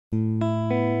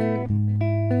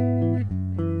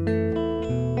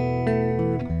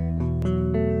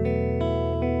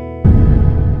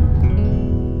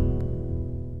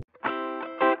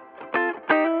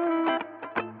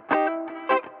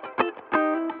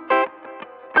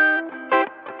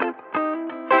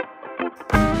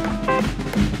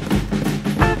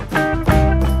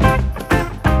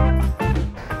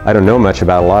I don't know much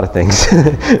about a lot of things,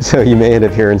 so you may end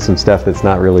up hearing some stuff that's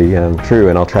not really true,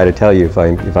 and I'll try to tell you if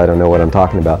I don't know what I'm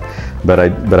talking about. But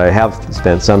I have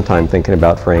spent some time thinking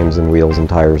about frames and wheels and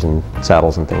tires and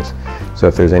saddles and things. So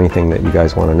if there's anything that you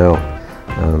guys want to know,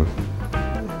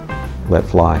 let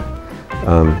fly.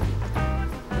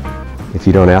 If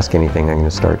you don't ask anything, I'm going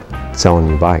to start selling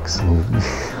you bikes.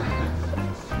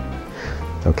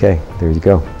 Okay, there you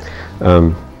go.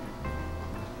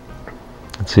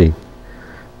 Let's see.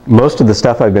 Most of the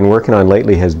stuff I've been working on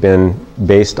lately has been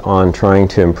based on trying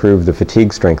to improve the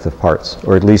fatigue strength of parts,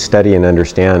 or at least study and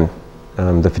understand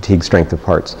the fatigue strength of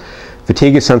parts.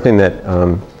 Fatigue is something that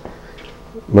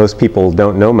most people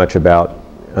don't know much about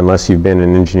unless you've been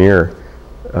an engineer,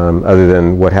 other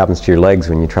than what happens to your legs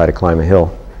when you try to climb a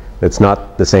hill. It's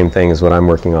not the same thing as what I'm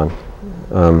working on.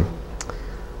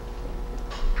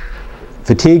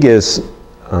 Fatigue is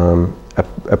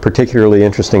a particularly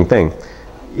interesting thing.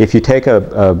 If you take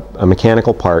a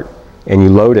mechanical part and you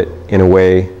load it in a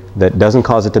way that doesn't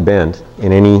cause it to bend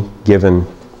in any given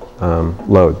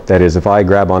load, that is, if I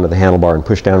grab onto the handlebar and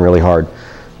push down really hard,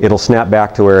 it'll snap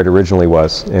back to where it originally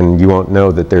was, and you won't know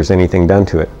that there's anything done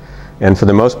to it. And for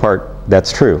the most part,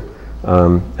 that's true.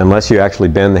 Unless you actually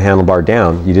bend the handlebar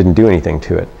down, you didn't do anything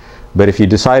to it. But if you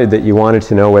decided that you wanted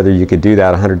to know whether you could do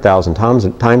that 100,000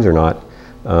 times or not,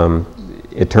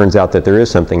 it turns out that there is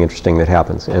something interesting that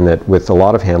happens, and that with a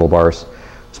lot of handlebars,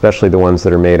 especially the ones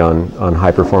that are made on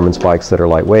high-performance bikes that are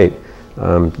lightweight,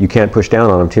 you can't push down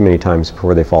on them too many times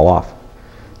before they fall off.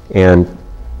 And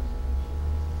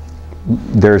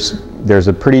there's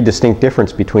a pretty distinct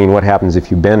difference between what happens if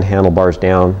you bend handlebars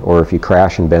down or if you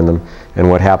crash and bend them, and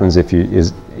what happens if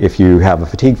you have a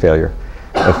fatigue failure.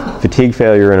 A fatigue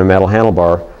failure in a metal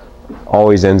handlebar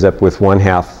always ends up with one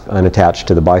half unattached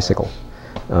to the bicycle.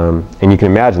 And you can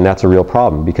imagine that's a real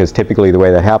problem, because typically the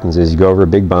way that happens is you go over a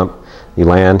big bump, you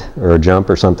land, or a jump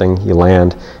or something, you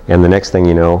land, and the next thing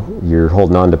you know, you're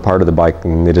holding on to part of the bike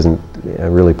and it isn't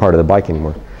really part of the bike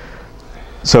anymore.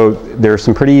 So there are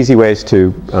some pretty easy ways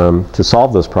to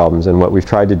solve those problems, and what we've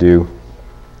tried to do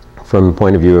from the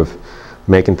point of view of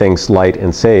making things light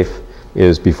and safe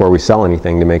is, before we sell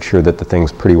anything, to make sure that the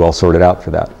thing's pretty well sorted out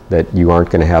for that you aren't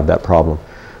going to have that problem.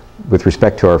 With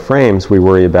respect to our frames, we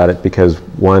worry about it because,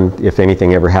 one, if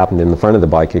anything ever happened in the front of the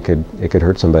bike, it could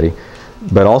hurt somebody.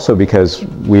 But also because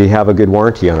we have a good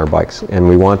warranty on our bikes, and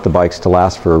we want the bikes to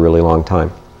last for a really long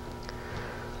time.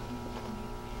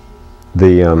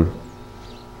 None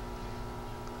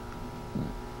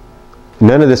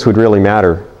of this would really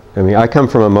matter. I mean, I come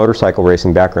from a motorcycle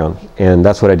racing background, and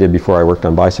that's what I did before I worked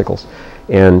on bicycles.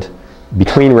 And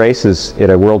between races, at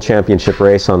a world championship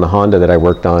race on the Honda that I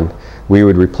worked on, we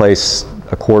would replace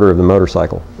a quarter of the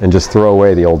motorcycle and just throw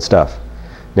away the old stuff.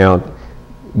 Now,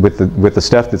 with the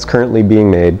stuff that's currently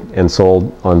being made and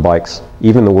sold on bikes,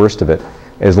 even the worst of it,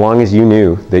 as long as you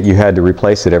knew that you had to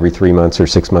replace it every 3 months or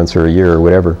 6 months or a year or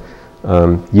whatever,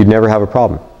 you'd never have a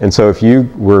problem. And so if you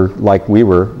were like we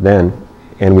were then,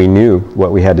 and we knew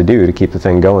what we had to do to keep the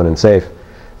thing going and safe,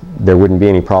 there wouldn't be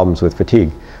any problems with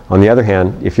fatigue. On the other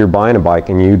hand, if you're buying a bike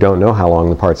and you don't know how long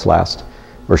the parts last,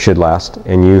 or should last,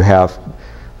 and you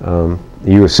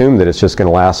assume that it's just going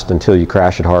to last until you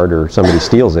crash it hard or somebody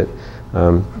steals it,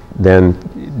 then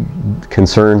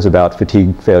concerns about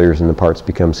fatigue failures in the parts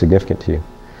become significant to you.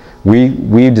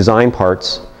 We design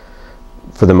parts,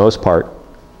 for the most part,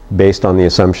 based on the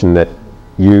assumption that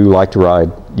you like to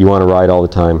ride, you want to ride all the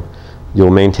time, you'll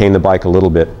maintain the bike a little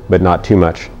bit, but not too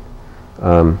much.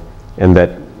 And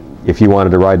that if you wanted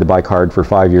to ride the bike hard for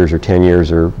 5 years or 10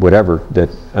 years or whatever, that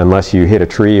unless you hit a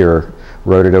tree or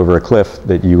rode it over a cliff,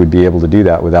 that you would be able to do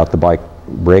that without the bike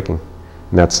breaking.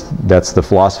 And that's the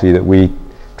philosophy that we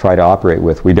try to operate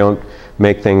with. We don't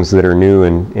make things that are new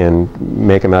and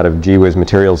make them out of gee-whiz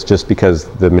materials just because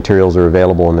the materials are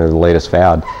available and they're the latest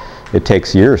fad. It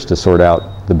takes years to sort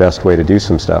out the best way to do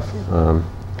some stuff.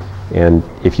 And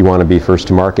if you want to be first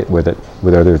to market with it,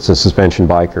 whether it's a suspension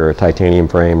bike or a titanium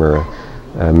frame or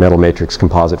a metal matrix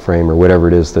composite frame or whatever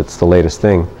it is that's the latest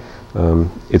thing,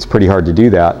 it's pretty hard to do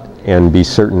that and be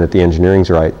certain that the engineering's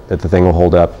right, that the thing will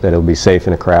hold up, that it'll be safe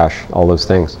in a crash, all those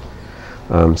things.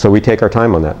 So we take our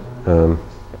time on that.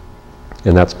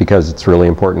 And that's because it's really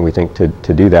important, we think,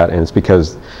 to do that. And it's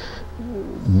because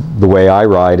the way I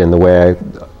ride and the way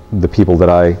the people that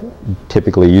I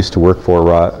typically used to work for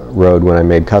rode when I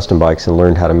made custom bikes and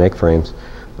learned how to make frames.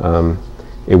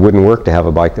 It wouldn't work to have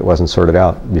a bike that wasn't sorted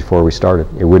out before we started.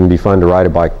 It wouldn't be fun to ride a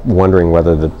bike wondering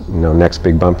whether the next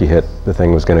big bump you hit, the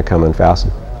thing was going to come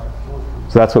unfastened.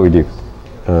 So that's what we do.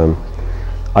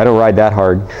 I don't ride that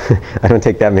hard. I don't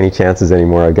take that many chances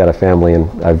anymore. I've got a family and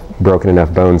I've broken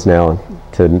enough bones now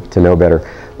to know better.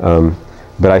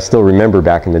 But I still remember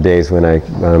back in the days when I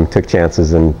took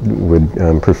chances and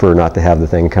would prefer not to have the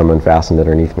thing come unfastened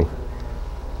underneath me.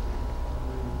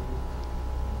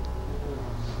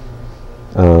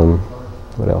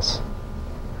 What else?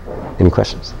 Any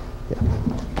questions? Yeah.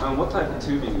 What type of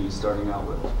tubing are you starting out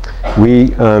with?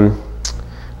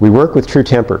 We work with True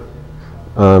Temper.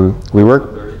 We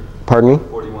work. 30? Pardon me?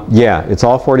 41? Yeah, it's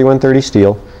all 4130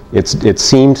 steel. It's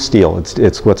seamed steel.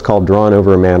 It's what's called drawn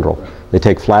over a mandrel. They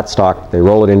take flat stock, they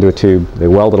roll it into a tube, they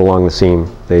weld it along the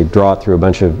seam, they draw it through a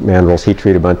bunch of mandrels, heat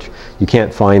treat a bunch. You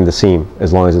can't find the seam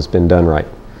as long as it's been done right.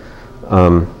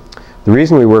 The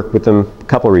reason we work with them, a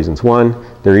couple of reasons. One,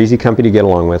 they're easy company to get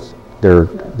along with. They're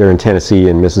in Tennessee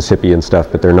and Mississippi and stuff,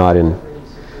 but they're not in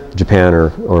Japan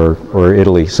or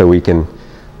Italy, so we can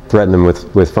threaten them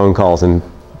with phone calls and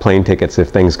plane tickets if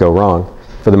things go wrong.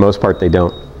 For the most part, they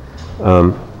don't.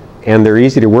 And they're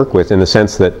easy to work with in the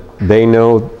sense that they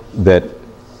know that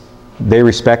they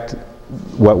respect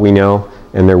what we know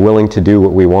and they're willing to do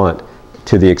what we want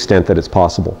to the extent that it's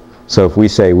possible. So if we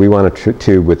say we want a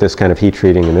tube with this kind of heat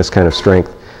treating and this kind of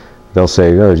strength, they'll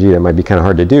say, oh gee, that might be kind of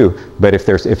hard to do. But if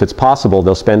it's possible,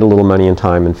 they'll spend a little money and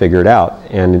time and figure it out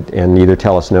and either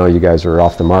tell us, no, you guys are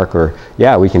off the mark, or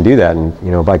yeah, we can do that, and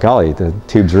you know, by golly, the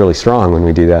tube's really strong when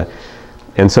we do that.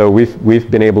 And so we've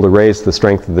been able to raise the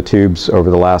strength of the tubes over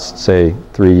the last, say,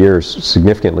 3 years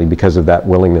significantly because of that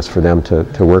willingness for them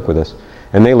to work with us.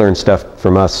 And they learn stuff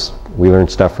from us, we learn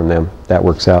stuff from them. That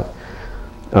works out.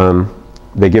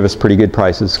 They give us pretty good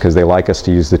prices because they like us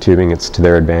to use the tubing. It's to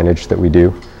their advantage that we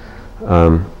do.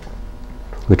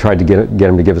 We tried to get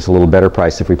them to give us a little better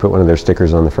price if we put one of their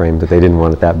stickers on the frame, but they didn't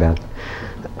want it that bad.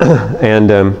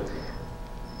 And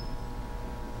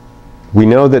we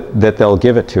know that they'll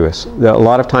give it to us. A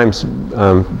lot of times,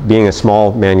 being a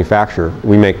small manufacturer,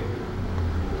 we make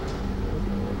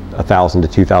 1,000 to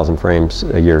 2,000 frames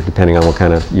a year, depending on what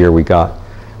kind of year we got.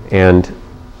 And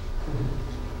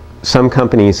some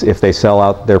companies, if they sell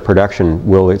out their production,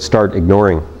 will start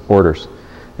ignoring orders.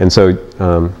 And so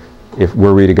if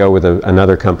were we to go with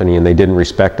another company and they didn't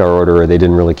respect our order, or they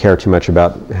didn't really care too much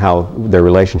about how their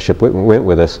relationship went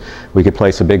with us, we could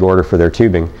place a big order for their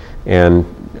tubing. And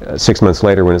 6 months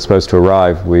later, when it's supposed to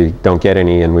arrive, we don't get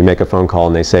any, and we make a phone call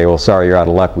and they say, well, sorry, you're out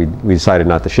of luck, we decided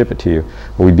not to ship it to you.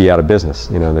 Well, we'd be out of business.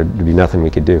 You know, there'd be nothing we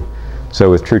could do. So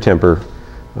with True Temper,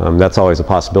 that's always a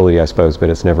possibility, I suppose, but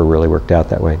it's never really worked out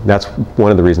that way. That's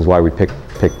one of the reasons why we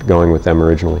picked going with them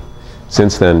originally.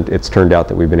 Since then, it's turned out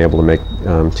that we've been able to make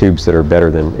tubes that are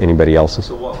better than anybody else's.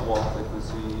 So what wall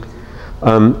thickness are you using?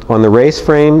 On the race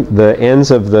frame, the ends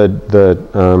of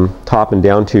the top and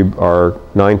down tube are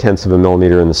 9/10 of a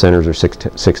millimeter and the centers are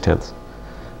 6/10.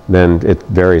 Then it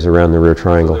varies around the rear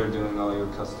triangle. So they're doing all your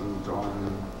custom drawing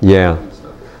and yeah.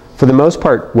 stuff? For the most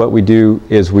part, what we do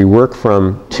is we work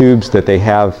from tubes that they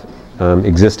have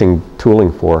existing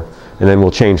tooling for, and then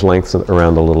we'll change lengths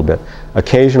around a little bit.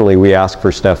 Occasionally we ask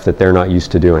for stuff that they're not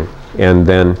used to doing, and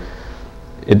then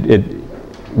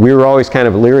we were always kind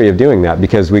of leery of doing that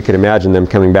because we could imagine them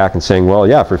coming back and saying, well,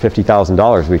 yeah, for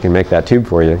 $50,000 we can make that tube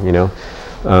for you, you know.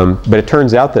 But it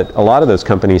turns out that a lot of those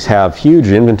companies have huge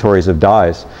inventories of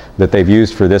dies that they've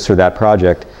used for this or that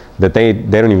project that they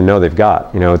don't even know they've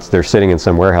got. You know, they're sitting in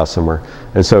some warehouse somewhere.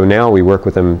 And so now we work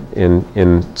with them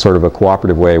in sort of a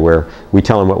cooperative way where we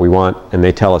tell them what we want and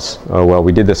they tell us, oh, well,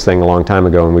 we did this thing a long time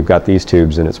ago and we've got these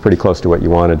tubes and it's pretty close to what you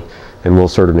wanted, and we'll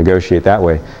sort of negotiate that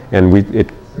way. And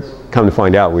come to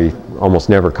find out, we almost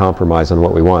never compromise on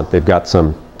what we want. They've got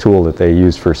some tool that they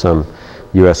used for some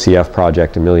USCF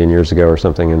project a million years ago or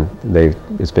something, and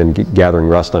it's been gathering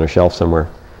rust on a shelf somewhere.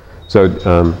 So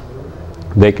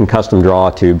they can custom draw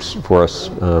tubes for us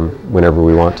whenever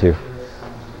we want to.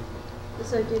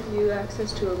 Does that give you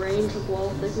access to a range of wall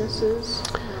thicknesses?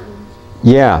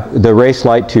 Yeah, the race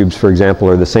light tubes, for example,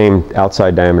 are the same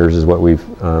outside diameters as what we've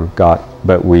got,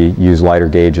 but we use lighter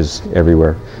gauges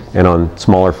everywhere. And on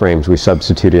smaller frames, we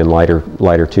substitute in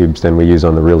lighter tubes than we use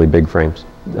on the really big frames.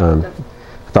 I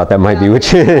thought that might be what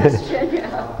you...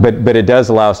 Yeah. But it does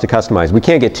allow us to customize. We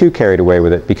can't get too carried away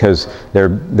with it because it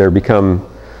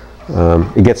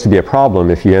gets to be a problem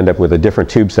if you end up with a different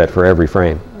tube set for every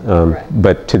frame. Right.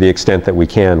 But to the extent that we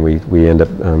can, we end up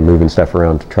moving stuff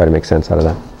around to try to make sense out of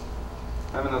that.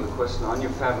 I have another question. On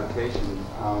your fabrication,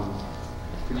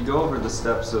 could you go over the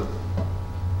steps of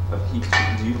heat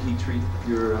treat? Do you heat treat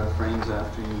your frames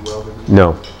after you weld them?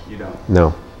 No. You don't?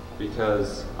 No.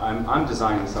 Because I'm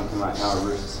designing something right now, a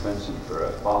rear suspension for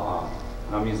a Baja,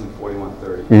 and I'm using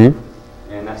 4130.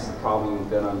 Mm-hmm. And that's the problem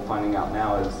that I'm finding out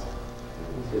now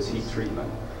is heat treatment.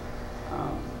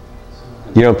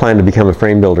 You don't plan to become a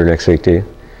frame builder next week, do you?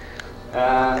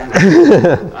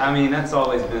 I mean, that's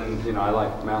always been, you know, I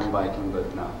like mountain biking,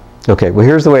 but no. Okay, well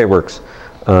here's the way it works.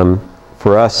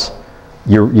 For us,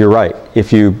 you're right.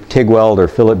 If you TIG weld or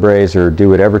fillet braze or do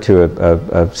whatever to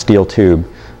a steel tube,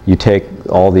 you take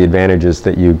all the advantages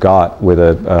that you got with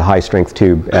a high strength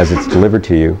tube as it's delivered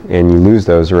to you, and you lose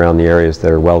those around the areas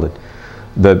that are welded.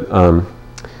 The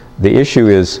issue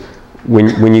is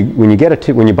when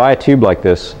you buy a tube like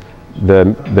this,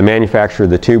 the manufacturer of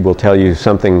the tube will tell you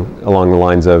something along the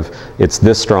lines of it's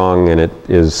this strong and it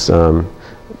is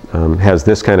has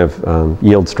this kind of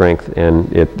yield strength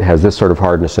and it has this sort of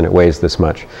hardness and it weighs this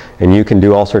much, and you can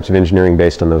do all sorts of engineering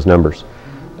based on those numbers.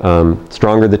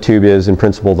 Stronger the tube is, in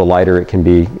principle, the lighter it can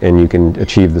be, and you can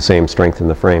achieve the same strength in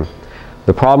the frame.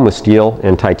 The problem with steel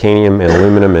and titanium and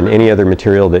aluminum and any other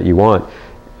material that you want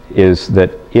is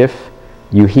that if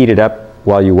you heat it up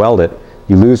while you weld it,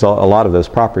 you lose a lot of those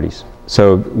properties.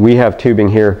 So we have tubing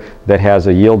here that has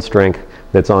a yield strength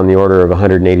that's on the order of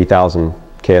 180,000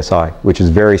 KSI, which is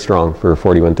very strong for a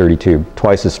 4130 tube,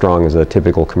 twice as strong as a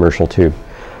typical commercial tube.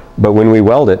 But when we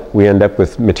weld it, we end up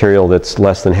with material that's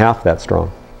less than half that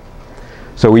strong.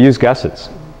 So we use gussets.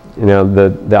 You know,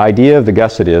 the idea of the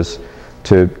gusset is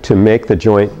to make the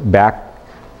joint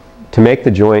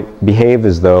behave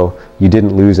as though you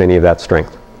didn't lose any of that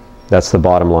strength. That's the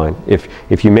bottom line.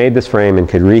 If you made this frame and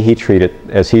could reheat treat it,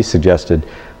 as he suggested,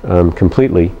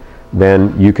 completely,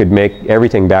 then you could make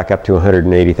everything back up to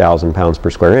 180,000 pounds per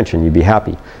square inch and you'd be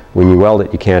happy. When you weld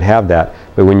it, you can't have that.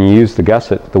 But when you use the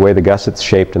gusset, the way the gusset's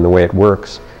shaped and the way it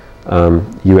works,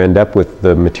 you end up with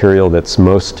the material that's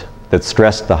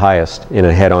stressed the highest in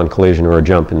a head-on collision or a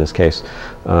jump in this case,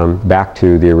 back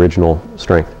to the original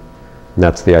strength. And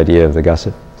that's the idea of the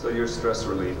gusset. So you're stress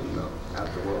relieving though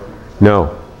after welding?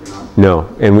 No.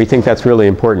 No, and we think that's really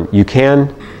important. You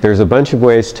can, there's a bunch of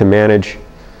ways to manage.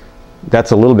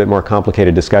 That's a little bit more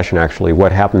complicated discussion actually,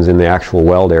 what happens in the actual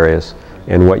weld areas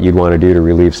and what you'd want to do to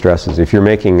relieve stresses. If you're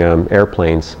making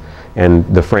airplanes and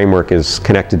the framework is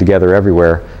connected together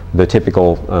everywhere, the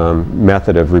typical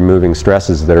method of removing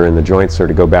stresses that are in the joints are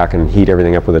to go back and heat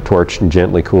everything up with a torch and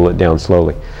gently cool it down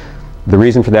slowly. The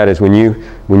reason for that is when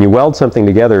you weld something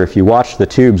together, if you watch the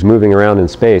tubes moving around in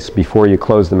space before you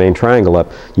close the main triangle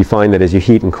up, you find that as you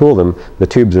heat and cool them, the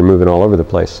tubes are moving all over the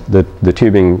place. The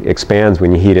tubing expands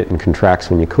when you heat it and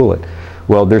contracts when you cool it.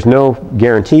 Well, there's no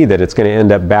guarantee that it's going to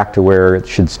end up back to where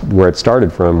it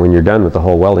started from when you're done with the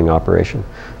whole welding operation.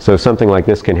 So something like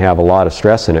this can have a lot of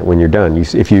stress in it when you're done.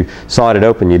 If you sawed it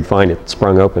open, you'd find it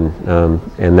sprung open,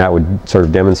 and that would sort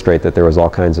of demonstrate that there was all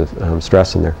kinds of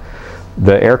stress in there.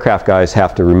 The aircraft guys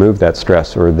have to remove that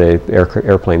stress or the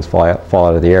airplanes fall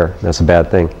out of the air. That's a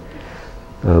bad thing.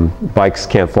 Bikes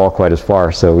can't fall quite as far,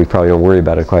 so we probably don't worry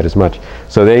about it quite as much.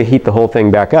 So they heat the whole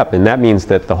thing back up, and that means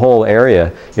that the whole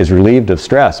area is relieved of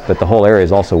stress, but the whole area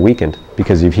is also weakened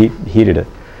because you've heated it.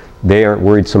 They aren't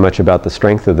worried so much about the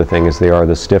strength of the thing as they are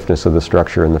the stiffness of the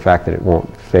structure and the fact that it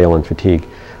won't fail in fatigue.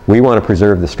 We want to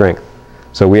preserve the strength.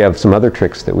 So we have some other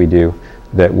tricks that we do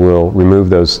that will remove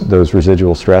those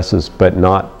residual stresses but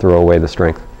not throw away the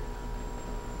strength.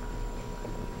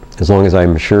 As long as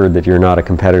I'm assured that you're not a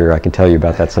competitor, I can tell you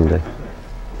about that someday.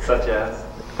 Such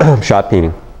as? Shot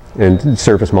peening and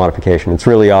surface modification. It's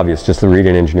really obvious. Just read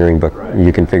an engineering book. Right.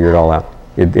 You can figure it all out.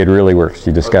 It really works.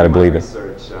 You just got to believe it.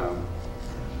 Research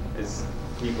is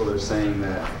people are saying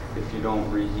that if you don't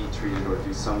reheat treat it or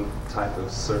do some type of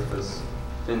surface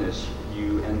finish,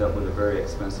 you end up with a very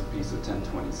expensive piece of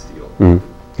 1020 steel. Mm-hmm.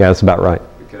 Yeah, that's about right.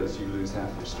 Because you lose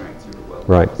half your strength through the weld.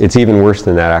 Right. process. It's even worse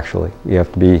than that, actually. You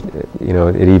have to be, you know,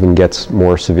 it even gets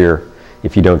more severe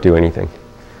if you don't do anything.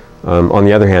 On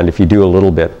the other hand, if you do a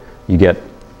little bit, you get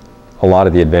a lot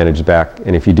of the advantages back.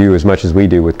 And if you do as much as we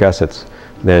do with gussets,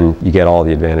 then you get all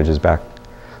the advantages back.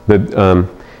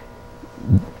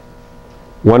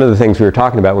 One of the things we were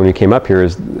talking about when we came up here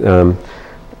is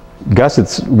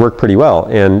gussets work pretty well,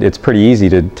 and it's pretty easy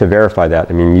to verify that.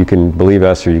 I mean, you can believe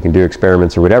us or you can do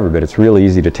experiments or whatever, but it's really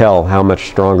easy to tell how much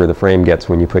stronger the frame gets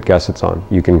when you put gussets on.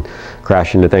 You can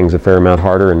crash into things a fair amount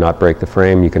harder and not break the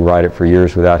frame. You can ride it for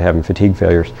years without having fatigue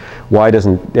failures. Why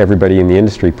doesn't everybody in the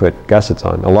industry put gussets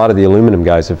on? A lot of the aluminum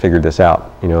guys have figured this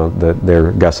out, you know,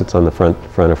 their gussets on the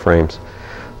front of frames.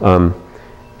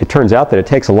 It turns out that it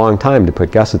takes a long time to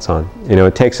put gussets on. You know,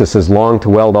 it takes us as long to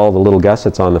weld all the little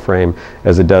gussets on the frame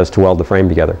as it does to weld the frame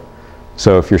together.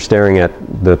 So if you're staring at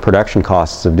the production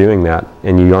costs of doing that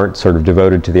and you aren't sort of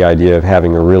devoted to the idea of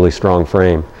having a really strong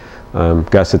frame,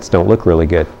 gussets don't look really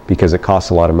good because it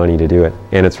costs a lot of money to do it.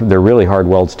 And they're really hard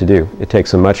welds to do. It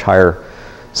takes a much higher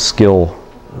skill,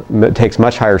 it takes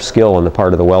much higher skill on the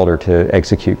part of the welder to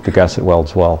execute the gusset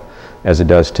welds well as it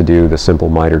does to do the simple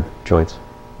mitered joints.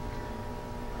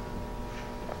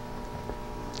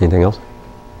 Anything else?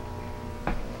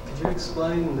 Could you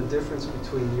explain the difference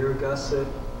between your gusset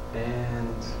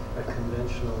and a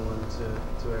conventional one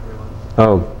to everyone?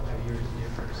 Oh,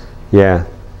 yeah.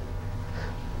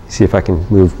 See if I can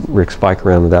move Rick's bike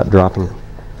around without dropping it.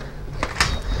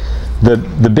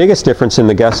 The biggest difference in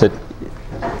the gusset,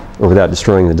 or without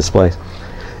destroying the displays,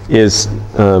 is,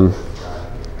 can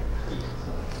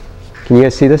you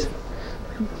guys see this?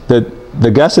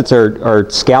 The gussets are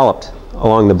scalloped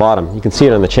along the bottom. You can see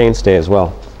it on the chainstay as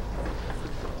well.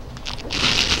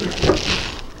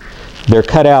 They're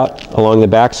cut out along the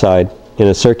backside in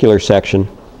a circular section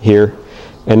here,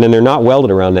 and then they're not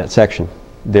welded around that section.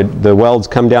 The welds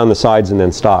come down the sides and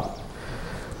then stop.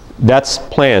 That's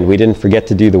planned. We didn't forget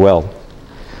to do the weld.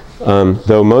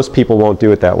 Though most people won't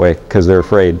do it that way because they're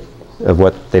afraid of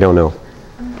what they don't know.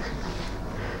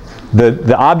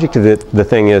 The object of the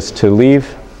thing is to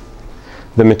leave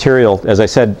the material, as I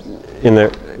said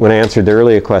when I answered the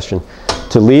earlier question,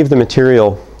 to leave the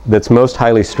material that's most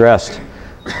highly stressed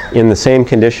in the same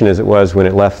condition as it was when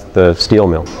it left the steel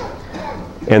mill.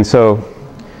 And so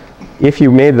if you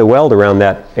made the weld around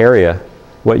that area,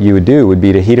 what you would do would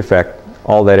be to heat effect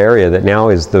all that area that now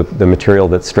is the material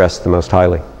that's stressed the most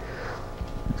highly.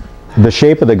 The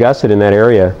shape of the gusset in that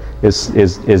area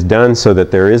is done so that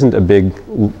there isn't a big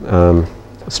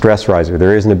stress riser.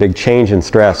 There isn't a big change in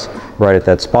stress right at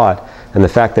that spot. And the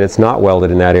fact that it's not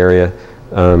welded in that area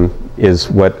is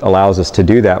what allows us to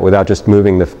do that without just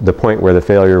moving the point where the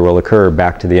failure will occur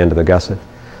back to the end of the gusset.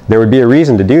 There would be a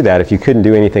reason to do that if you couldn't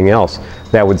do anything else.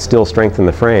 That would still strengthen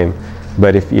the frame.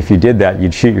 But if you did that,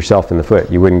 you'd shoot yourself in the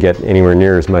foot. You wouldn't get anywhere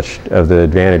near as much of the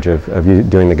advantage of you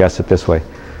doing the gusset this way.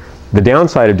 The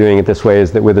downside of doing it this way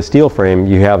is that with a steel frame,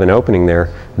 you have an opening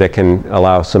there that can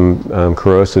allow some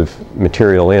corrosive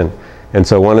material in. And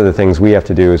so one of the things we have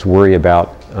to do is worry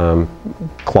about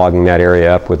clogging that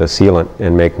area up with a sealant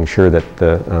and making sure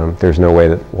that there's no way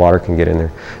that water can get in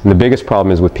there. And the biggest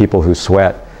problem is with people who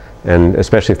sweat, and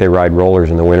especially if they ride rollers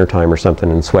in the wintertime or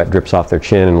something and sweat drips off their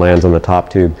chin and lands on the top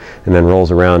tube and then rolls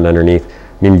around underneath.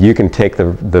 I mean, you can take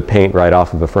the paint right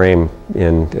off of a frame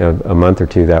in a month or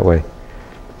two that way.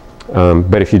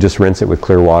 But if you just rinse it with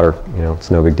clear water, you know,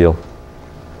 it's no big deal.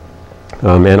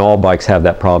 And all bikes have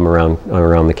that problem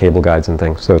around the cable guides and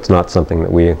things, so it's not something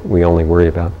that we only worry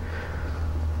about.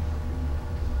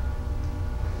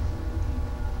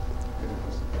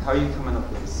 How are you coming up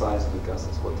with the size of the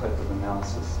gussets? What type of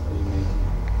analysis are you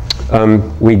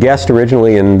making? We guessed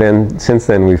originally, and then since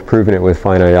then we've proven it with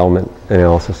finite element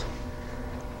analysis.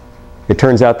 It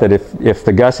turns out that if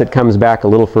the gusset comes back a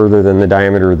little further than the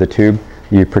diameter of the tube,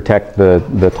 you protect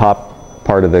the top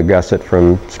part of the gusset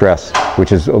from stress,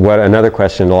 which is what another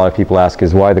question a lot of people ask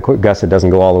is why the gusset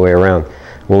doesn't go all the way around.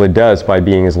 Well, it does by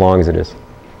being as long as it is.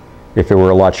 If it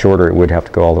were a lot shorter, it would have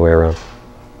to go all the way around.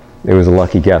 It was a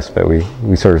lucky guess, but we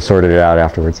sort of sorted it out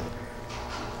afterwards.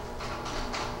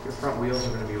 Your front wheels are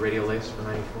going to be radial laced for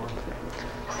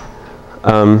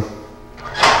 94?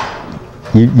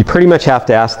 You pretty much have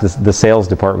to ask the sales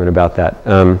department about that.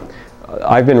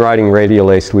 I've been riding radial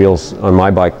laced wheels on my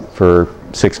bike for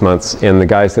 6 months, and the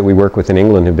guys that we work with in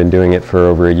England have been doing it for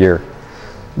over a year.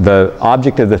 The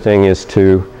object of the thing is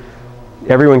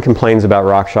everyone complains about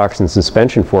rock shocks and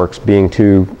suspension forks being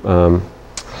too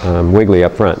wiggly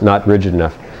up front, not rigid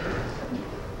enough.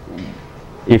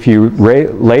 If you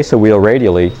lace a wheel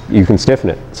radially, you can stiffen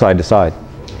it side to side,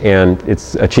 and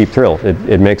it's a cheap thrill.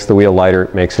 It makes the wheel lighter,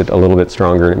 it makes it a little bit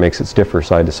stronger, and it makes it stiffer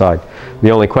side to side. The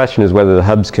only question is whether the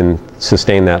hubs can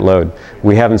sustain that load.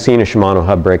 We haven't seen a Shimano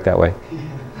hub break that way.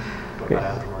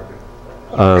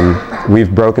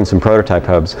 We've broken some prototype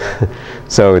hubs,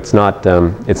 so it's not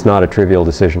a trivial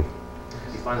decision. Do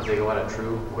you find that they go out of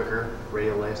true quicker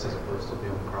radial laced as opposed to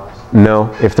being cross?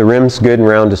 No, if the rim's good and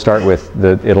round to start with,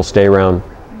 it'll stay round.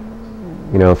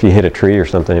 You know, if you hit a tree or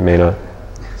something, it may not.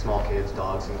 Small kids,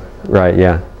 dogs, things like that. Right,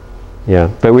 yeah.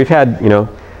 But we've had, you know,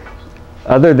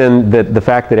 other than the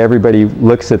fact that everybody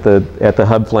looks at the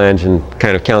hub flange and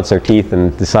kind of counts their teeth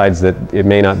and decides that it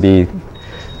may not be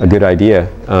a good idea,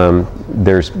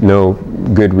 there's no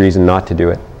good reason not to do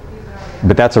it.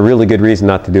 But that's a really good reason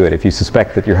not to do it. If you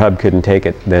suspect that your hub couldn't take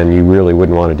it, then you really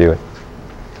wouldn't want to do it.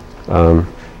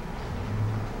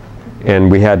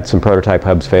 And we had some prototype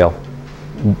hubs fail.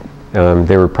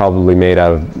 They were probably made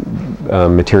out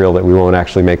of material that we won't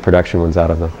actually make production ones out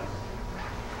of them.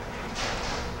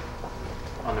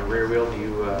 On the rear wheel, do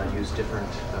you use different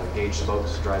gauge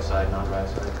spokes, dry side, non-dry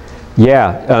side?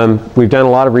 Yeah, we've done a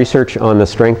lot of research on the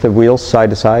strength of wheels side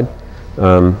to side.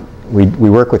 We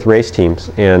work with race teams,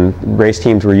 and race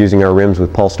teams were using our rims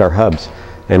with Polestar hubs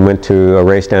and went to a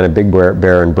race down at Big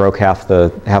Bear and broke half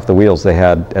the wheels they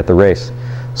had at the race.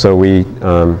 So we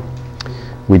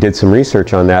did some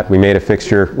research on that. We made a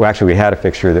fixture, well actually we had a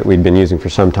fixture that we'd been using for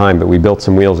some time, but we built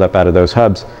some wheels up out of those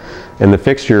hubs. And the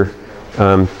fixture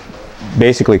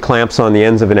basically clamps on the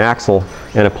ends of an axle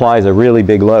and applies a really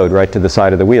big load right to the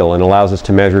side of the wheel and allows us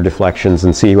to measure deflections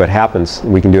and see what happens.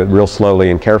 We can do it real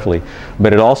slowly and carefully.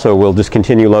 But it also will just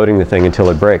continue loading the thing until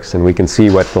it breaks, and we can see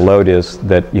what the load is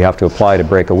that you have to apply to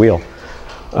break a wheel.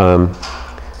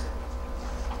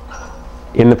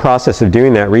 In the process of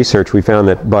doing that research, we found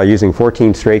that by using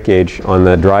 14 straight gauge on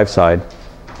the drive side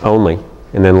only,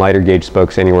 and then lighter gauge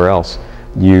spokes anywhere else,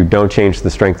 you don't change the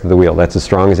strength of the wheel. That's as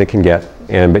strong as it can get,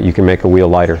 but you can make a wheel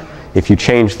lighter. If you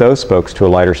change those spokes to a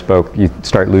lighter spoke, you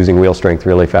start losing wheel strength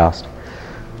really fast.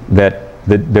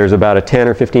 There's about a 10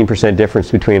 or 15%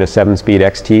 difference between a 7-speed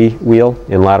XT wheel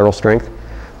in lateral strength.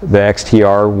 The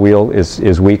XTR wheel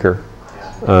is weaker.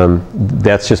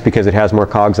 That's just because it has more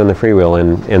cogs on the freewheel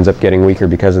and ends up getting weaker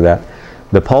because of that.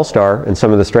 The Polestar and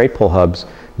some of the straight pull hubs,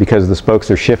 because the spokes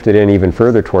are shifted in even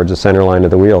further towards the center line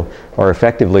of the wheel, are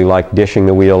effectively like dishing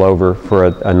the wheel over for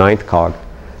a ninth cog.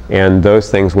 And those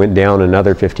things went down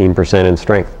another 15% in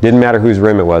strength. Didn't matter whose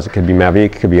rim it was. It could be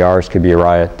Mavic, it could be ours, it could be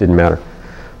Araya, didn't matter.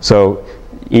 So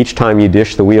each time you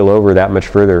dish the wheel over that much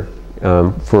further,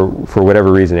 for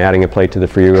whatever reason, adding a plate to the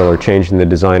freewheel or changing the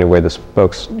design of where the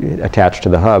spokes attach to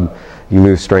the hub, you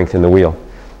lose strength in the wheel.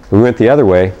 We went the other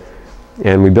way,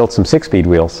 and we built some 6-speed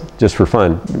wheels just for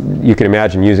fun. You can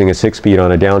imagine using a 6-speed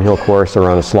on a downhill course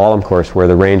or on a slalom course where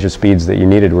the range of speeds that you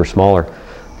needed were smaller.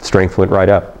 Strength went right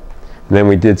up. And then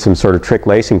we did some sort of trick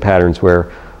lacing patterns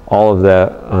where all of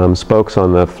the spokes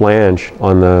on the flange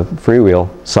on the freewheel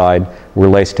side were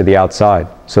laced to the outside,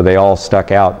 so they all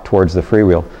stuck out towards the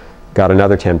freewheel. Got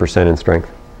another 10% in strength.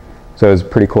 So it was a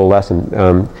pretty cool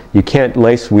lesson. You can't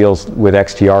lace wheels with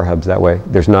XTR hubs that way.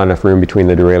 There's not enough room between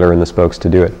the derailleur and the spokes to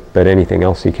do it, but anything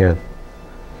else you can.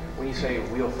 When you say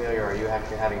wheel failure, are you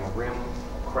actually having a rim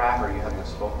crack or are you having a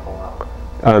spoke pull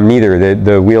out? Neither.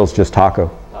 The wheel's just taco.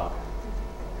 Oh.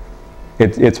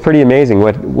 It's pretty amazing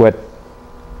what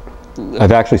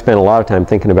I've actually spent a lot of time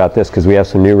thinking about this, because we have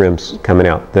some new rims coming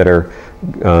out that are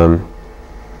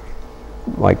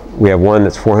like, we have one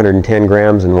that's 410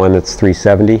 grams and one that's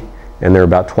 370, and they're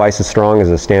about twice as strong as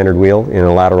a standard wheel in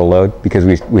a lateral load, because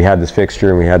we had this fixture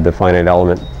and we had the finite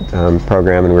element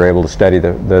program, and we were able to study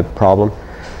the problem.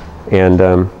 And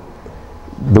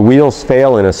the wheels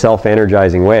fail in a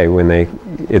self-energizing way when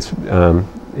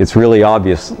it's really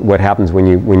obvious what happens when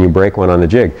you break one on the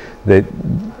jig. That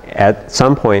at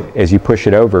some point, as you push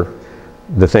it over,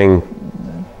 the thing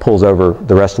pulls over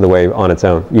the rest of the way on its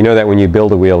own. You know that when you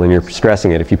build a wheel and you're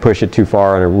stressing it. If you push it too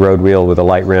far on a road wheel with a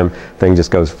light rim, thing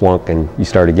just goes flunk and you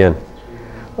start again.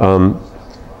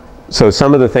 So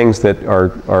some of the things that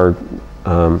are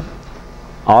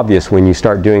obvious when you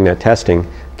start doing that testing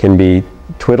can be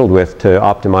twiddled with to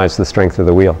optimize the strength of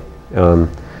the wheel.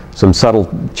 Some subtle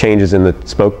changes in the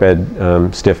spoke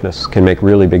bed stiffness can make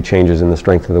really big changes in the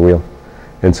strength of the wheel.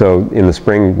 And so in the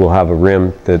spring we'll have a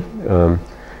rim that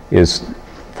is,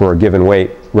 for a given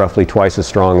weight, roughly twice as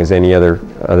strong as any other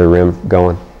rim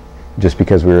going, just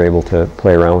because we were able to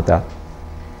play around with that.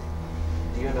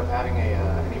 Do you end up having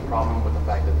any problem with the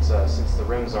fact that since the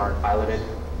rims aren't eyeletted,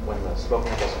 when the spoke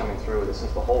nipple is coming through,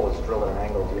 since the hole is drilled at an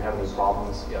angle, do you have any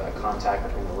problems, contact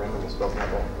between the rim and the spoke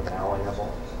nipple with an alloy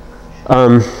nipple?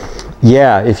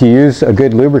 Yeah, if you use a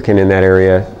good lubricant in that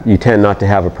area, you tend not to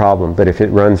have a problem, but if it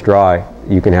runs dry,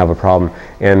 you can have a problem.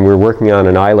 And we're working on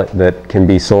an eyelet that can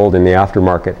be sold in the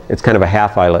aftermarket. It's kind of a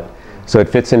half eyelet, so it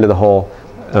fits into the hole,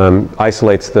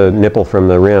 isolates the nipple from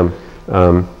the rim,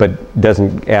 but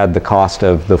doesn't add the cost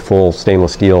of the full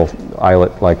stainless steel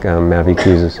eyelet like Mavic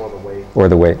uses. Or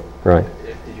the weight, right.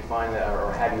 Did you find that,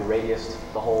 or have you radiused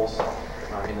the holes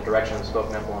in the direction of the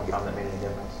spoke nipple and found that made any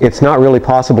difference? It's not really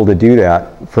possible to do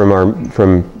that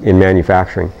in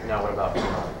manufacturing. No, what about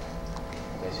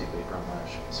basically from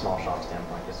a small shop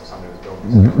standpoint, just if somebody was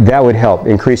building? That would help.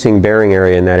 Increasing bearing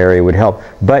area in that area would help.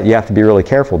 But you have to be really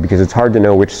careful, because it's hard to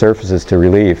know which surfaces to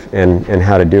relieve and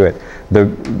how to do it.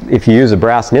 If you use a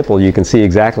brass nipple, you can see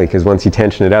exactly, because once you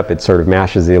tension it up, it sort of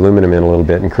mashes the aluminum in a little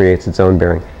bit and creates its own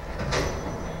bearing.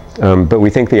 But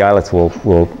we think the eyelets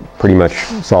will pretty much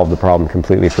solve the problem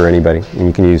completely for anybody. And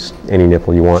you can use any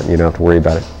nipple you want and you don't have to worry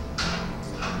about it.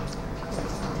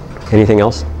 Anything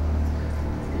else?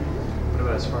 What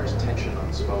about as far as tension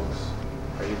on spokes?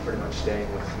 Are you pretty much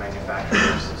staying with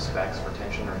manufacturers' specs for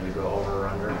tension, or do you go over or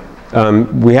under?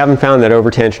 We haven't found that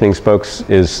over-tensioning spokes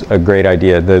is a great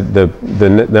idea.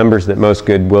 The numbers that most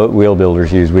good wheel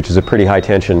builders use, which is a pretty high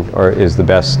tension, is the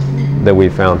best that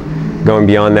we've found. Going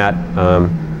beyond that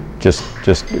just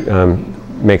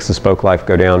makes the spoke life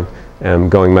go down.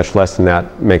 Going much less than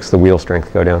that makes the wheel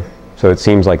strength go down. So it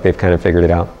seems like they've kind of figured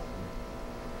it out.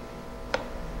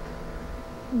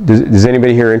 Is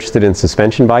anybody here interested in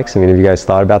suspension bikes? I mean, have you guys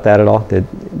thought about that at all? Do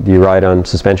you ride on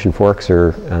suspension forks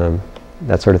or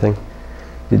that sort of thing?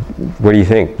 What do you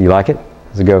think? Do you like it?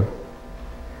 Does it go?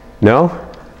 No?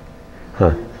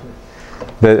 Huh.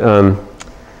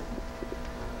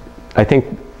 I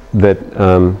think that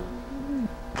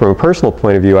from a personal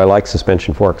point of view, I like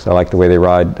suspension forks. I like the way they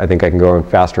ride. I think I can go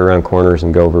faster around corners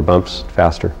and go over bumps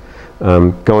faster.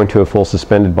 Going to a full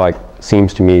suspended bike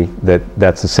seems to me that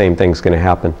that's the same thing's going to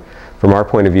happen. From our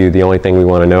point of view, the only thing we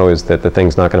want to know is that the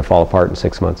thing's not going to fall apart in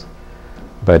 6 months.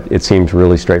 But it seems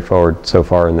really straightforward so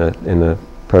far in the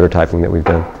prototyping that we've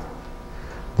done.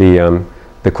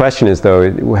 The question is,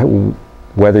 though,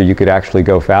 whether you could actually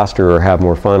go faster or have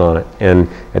more fun on it. And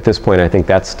at this point, I think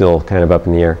that's still kind of up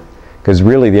in the air. Because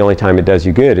really the only time it does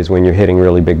you good is when you're hitting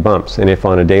really big bumps. And if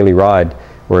on a daily ride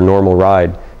or a normal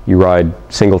ride, you ride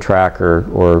single track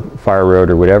or fire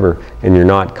road or whatever, and you're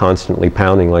not constantly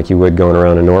pounding like you would going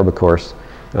around a Norba course,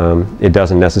 it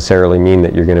doesn't necessarily mean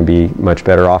that you're going to be much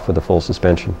better off with a full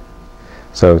suspension.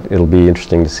 So it'll be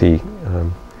interesting to see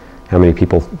how many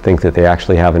people think that they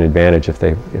actually have an advantage if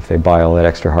they buy all that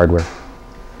extra hardware.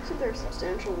 Isn't there a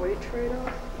substantial weight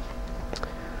trade-off?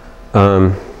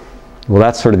 Well,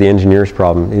 that's sort of the engineer's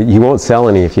problem. You won't sell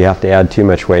any if you have to add too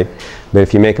much weight. But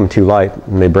if you make them too light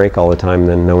and they break all the time,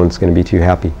 then no one's going to be too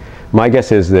happy. My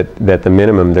guess is that the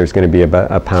minimum there's going to be about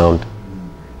a pound,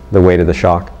 the weight of the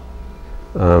shock.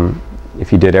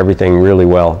 If you did everything really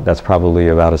well, that's probably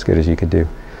about as good as you could do.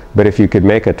 But if you could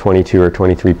make a 22 or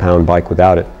 23 pound bike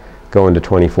without it, go into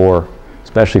 24,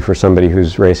 especially for somebody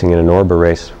who's racing in a Norba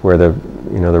race where the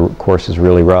course is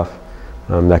really rough,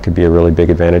 that could be a really big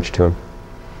advantage to him.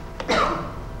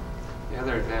 The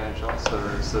other advantage also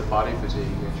is the body fatigue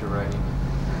that you're riding.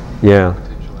 Yeah.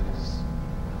 Potentially is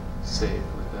safe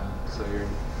with that. So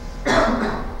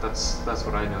that's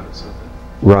what I noticed with it.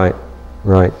 Right,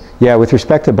 right. Yeah, with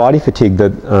respect to body fatigue,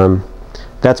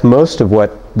 that's most of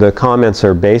what the comments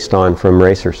are based on from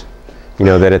racers. You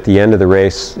know, that at the end of the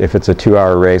race, if it's a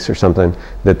 2-hour race or something,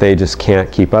 that they just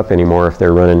can't keep up anymore if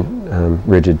they're running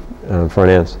rigid front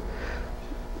ends.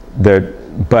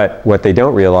 But what they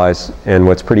don't realize, and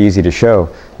what's pretty easy to show,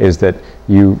 is that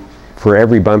for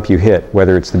every bump you hit,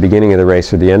 whether it's the beginning of the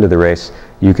race or the end of the race,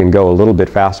 you can go a little bit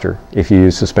faster if you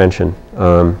use suspension.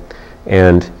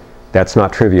 And that's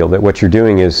not trivial. That what you're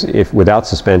doing is, without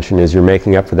suspension, is you're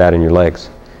making up for that in your legs.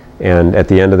 And at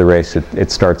the end of the race,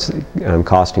 it starts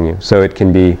costing you. So it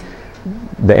can be,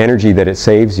 the energy that it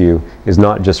saves you is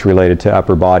not just related to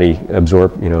upper body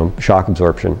shock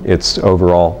absorption. It's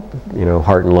overall,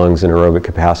 heart and lungs and aerobic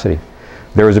capacity.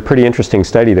 There was a pretty interesting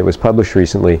study that was published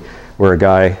recently where a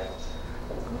guy,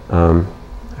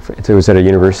 it was at a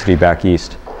university back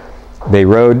east. They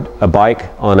rode a bike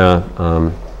on a,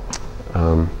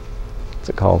 what's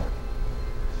it called?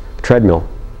 Treadmill.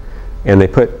 And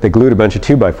they glued a bunch of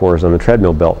 2x4s on the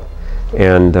treadmill belt.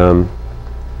 And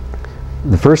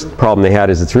the first problem they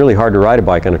had is it's really hard to ride a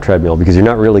bike on a treadmill because you're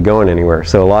not really going anywhere.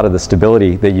 So a lot of the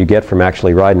stability that you get from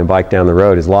actually riding a bike down the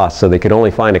road is lost. So they could only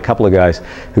find a couple of guys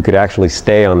who could actually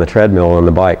stay on the treadmill on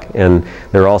the bike. And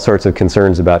there are all sorts of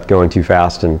concerns about going too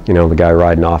fast and the guy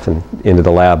riding off and into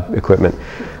the lab equipment.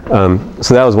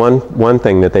 So that was one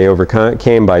thing that they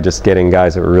overcame by just getting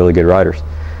guys that were really good riders.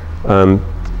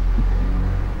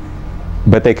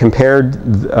 But they compared,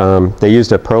 they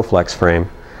used a Proflex frame,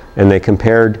 and they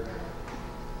compared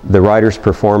the rider's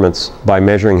performance by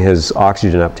measuring his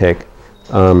oxygen uptake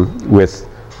with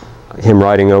him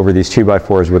riding over these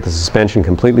 2x4s with the suspension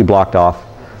completely blocked off,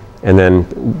 and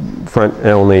then front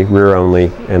only, rear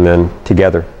only, and then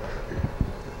together.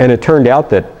 And it turned out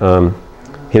that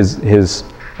his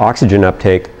oxygen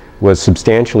uptake was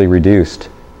substantially reduced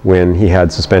when he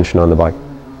had suspension on the bike.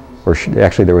 Or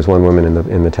actually, there was one woman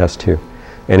in the test too.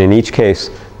 And in each case,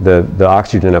 the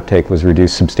oxygen uptake was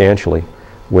reduced substantially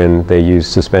when they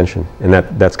used suspension. And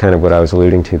that's kind of what I was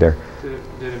alluding to there.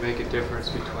 Did it make a difference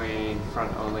between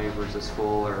front only versus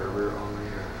full or rear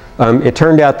only? It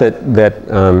turned out that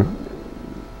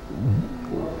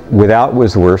without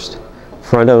was worst.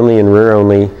 Front only and rear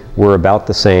only were about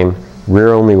the same. Rear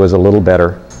only was a little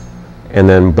better. And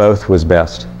then both was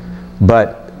best.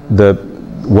 But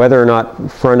whether or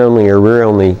not front only or rear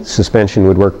only suspension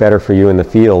would work better for you in the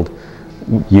field,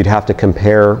 you'd have to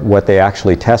compare what they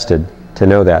actually tested to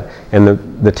know that. And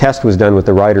the test was done with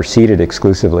the rider seated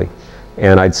exclusively.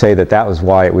 And I'd say that was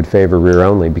why it would favor rear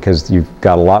only, because you've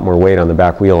got a lot more weight on the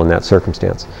back wheel in that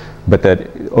circumstance. But that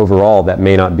overall, that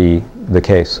may not be the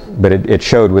case. But it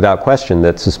showed without question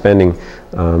that suspending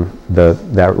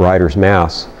that rider's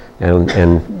mass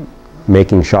and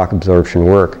making shock absorption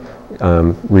work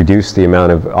reduced the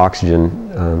amount of oxygen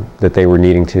that they were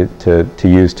needing to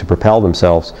use to propel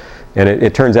themselves. And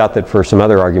it turns out that for some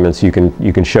other arguments, you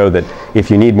can show that if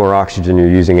you need more oxygen, you're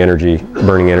using energy,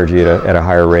 burning energy at a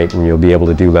higher rate, and you'll be able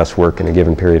to do less work in a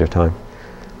given period of time.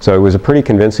 So it was a pretty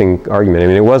convincing argument. I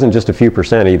mean, it wasn't just a few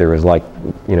percent either. It was like,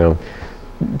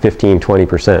 15,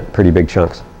 20%, pretty big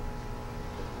chunks.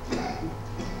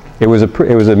 It was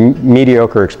a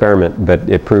mediocre experiment, but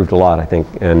it proved a lot, I think.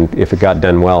 And if it got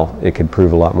done well, it could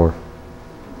prove a lot more.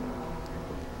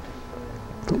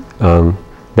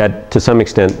 That, to some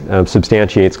extent,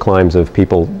 substantiates claims of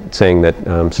people saying that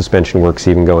suspension works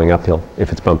even going uphill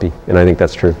if it's bumpy, and I think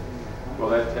that's true. Well,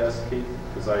 that test, Keith,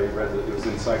 because I read that it was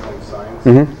in Cycling Science,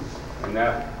 and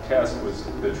that test was,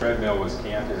 the treadmill was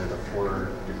canted at a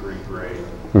 4-degree grade,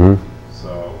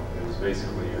 so it was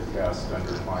basically a test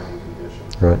under climbing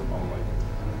conditions only.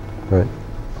 Right.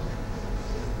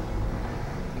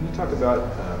 Can you talk about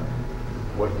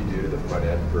what you do to the front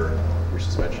end for your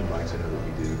suspension bikes? I know that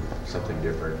you do something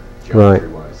different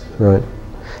geometry-wise. Right.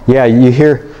 Yeah, you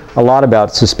hear a lot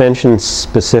about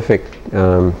suspension-specific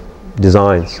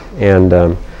designs,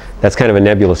 and that's kind of a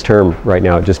nebulous term right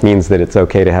now. It just means that it's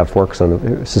okay to have forks on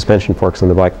the suspension forks on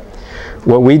the bike.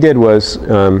 What we did was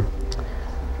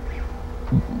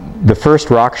the first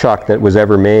rock shock that was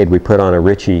ever made, we put on a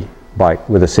Ritchie bike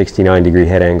with a 69-degree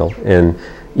head angle, and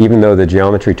even though the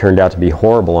geometry turned out to be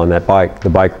horrible on that bike, the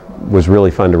bike was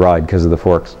really fun to ride because of the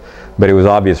forks. But it was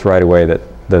obvious right away that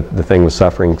the thing was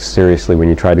suffering seriously when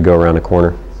you tried to go around a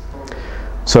corner.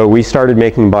 So we started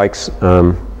making bikes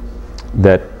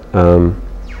that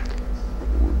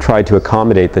tried to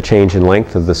accommodate the change in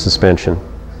length of the suspension.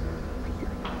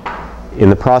 In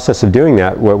the process of doing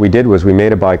that, what we did was we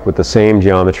made a bike with the same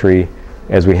geometry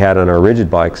as we had on our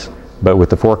rigid bikes, but with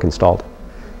the fork installed.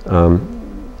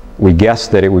 We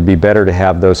guessed that it would be better to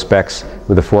have those specs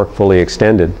with the fork fully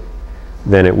extended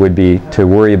than it would be to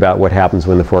worry about what happens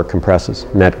when the fork compresses.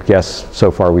 And that guess, so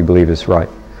far, we believe is right.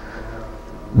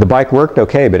 The bike worked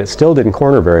okay, but it still didn't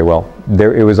corner very well.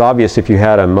 It was obvious if you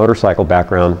had a motorcycle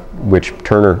background, which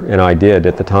Turner and I did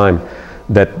at the time,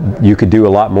 that you could do a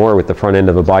lot more with the front end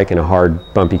of a bike in a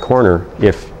hard, bumpy corner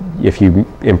if you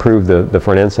improve the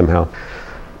front end somehow.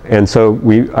 And so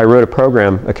I wrote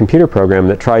a computer program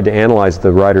that tried to analyze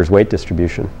the rider's weight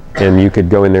distribution. And you could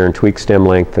go in there and tweak stem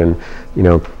length and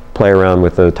play around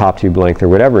with the top tube length or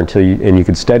whatever until you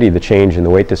could study the change in the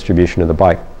weight distribution of the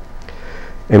bike.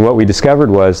 And what we discovered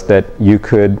was that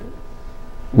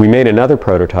we made another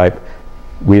prototype.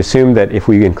 We assumed that if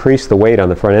we increased the weight on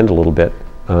the front end a little bit,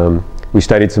 we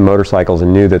studied some motorcycles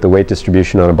and knew that the weight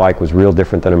distribution on a bike was real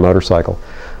different than a motorcycle.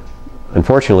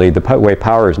 Unfortunately, the way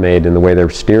power is made and the way they're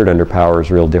steered under power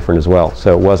is real different as well.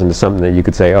 So it wasn't something that you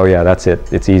could say, oh yeah, that's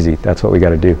it, it's easy, that's what we got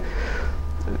to do.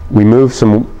 We moved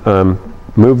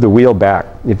the wheel back.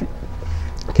 If you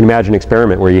can imagine an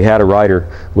experiment where you had a rider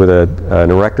with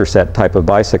an erector set type of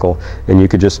bicycle, and you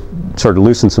could just sort of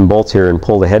loosen some bolts here and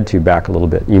pull the head tube back a little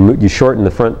bit. You shorten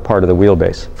the front part of the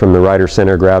wheelbase from the rider's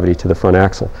center of gravity to the front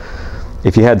axle.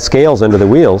 If you had scales under the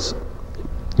wheels,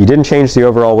 you didn't change the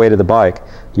overall weight of the bike.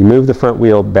 You move the front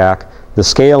wheel back. The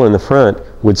scale in the front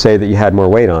would say that you had more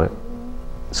weight on it.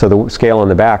 So the scale on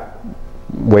the back,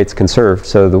 weight's conserved,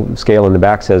 so the scale in the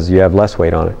back says you have less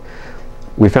weight on it.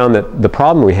 We found that the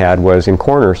problem we had was in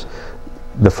corners,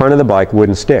 the front of the bike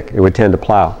wouldn't stick. It would tend to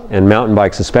plow. And mountain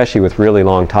bikes, especially with really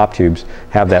long top tubes,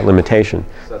 have that limitation.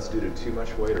 So that's due to too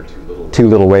much weight or too little weight? Too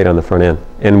little weight on the front end.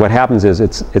 And what happens is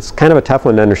it's kind of a tough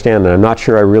one to understand, and I'm not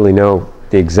sure I really know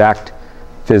the exact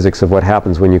physics of what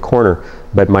happens when you corner,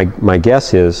 but my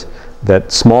guess is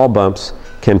that small bumps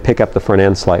can pick up the front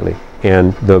end slightly,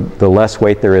 and the less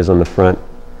weight there is on the front,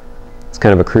 it's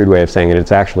kind of a crude way of saying it,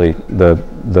 it's actually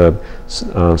the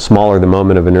smaller the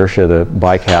moment of inertia the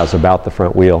bike has about the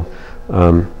front wheel,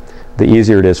 the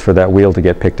easier it is for that wheel to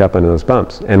get picked up under those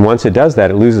bumps. And once it does that,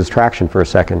 it loses traction for a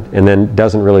second and then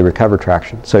doesn't really recover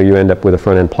traction, so you end up with a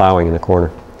front end plowing in the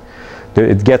corner.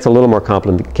 It gets a little more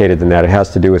complicated than that. It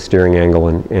has to do with steering angle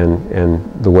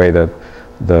and the way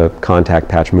the contact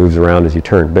patch moves around as you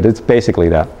turn. But it's basically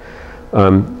that.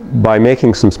 By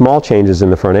making some small changes in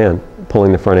the front end,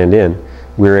 pulling the front end in,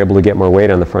 we were able to get more weight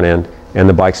on the front end, and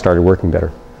the bike started working better.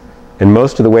 And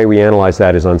most of the way we analyze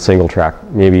that is on single track,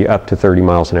 maybe up to 30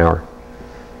 miles an hour.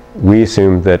 We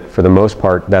assume that for the most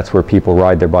part, that's where people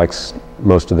ride their bikes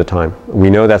most of the time. We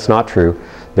know that's not true.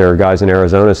 There are guys in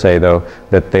Arizona say, though,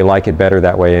 that they like it better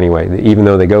that way anyway. Even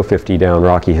though they go 50 down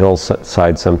rocky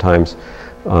hillside sometimes,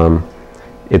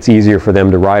 it's easier for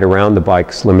them to ride around the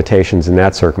bike's limitations in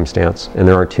that circumstance, and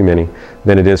there aren't too many,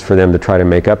 than it is for them to try to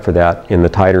make up for that in the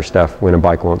tighter stuff when a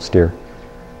bike won't steer.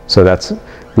 So that's,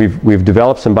 we've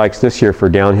developed some bikes this year for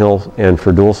downhill and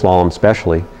for dual slalom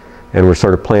especially, and we're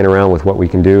sort of playing around with what we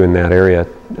can do in that area.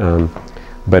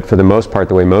 But for the most part,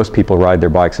 the way most people ride their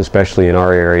bikes, especially in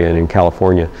our area and in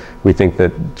California, we think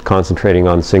that concentrating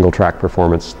on single track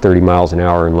performance, 30 miles an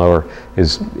hour and lower,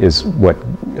 is what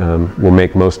will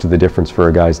make most of the difference for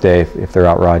a guy's day if they're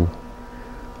out riding.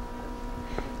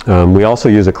 We also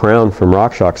use a crown from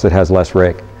RockShox that has less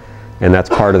rake, and that's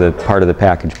part of the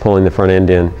package. Pulling the front end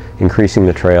in, increasing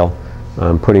the trail,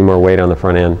 putting more weight on the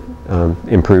front end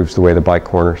improves the way the bike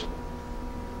corners.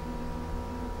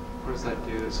 What does that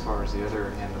do as far as the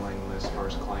other handling, as far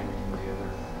as climbing the other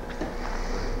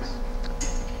areas?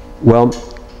 Well,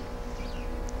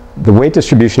 the weight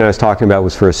distribution I was talking about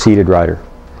was for a seated rider.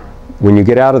 When you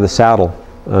get out of the saddle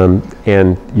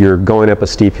and you're going up a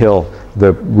steep hill,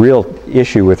 the real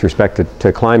issue with respect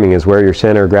to climbing is where your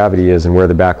center of gravity is and where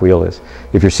the back wheel is.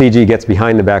 If your CG gets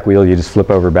behind the back wheel, you just flip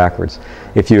over backwards.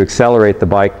 If you accelerate the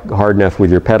bike hard enough with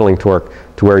your pedaling torque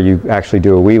to where you actually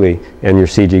do a wheelie and your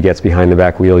CG gets behind the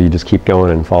back wheel, you just keep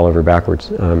going and fall over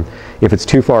backwards. If it's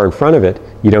too far in front of it,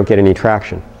 you don't get any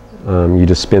traction. You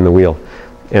just spin the wheel.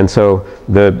 And so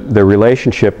the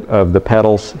relationship of the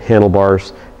pedals,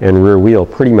 handlebars, and rear wheel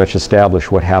pretty much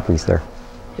establish what happens there.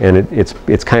 And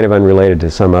it's kind of unrelated to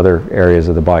some other areas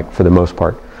of the bike for the most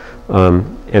part.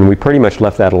 And we pretty much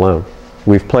left that alone.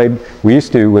 We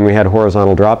used to, when we had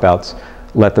horizontal dropouts,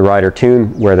 let the rider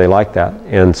tune where they like that.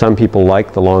 And some people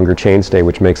like the longer chainstay,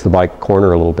 which makes the bike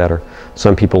corner a little better.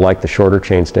 Some people like the shorter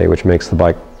chainstay, which makes the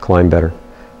bike climb better.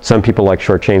 Some people like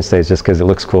short chainstays just because it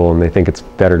looks cool and they think it's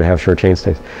better to have short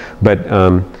chainstays.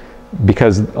 But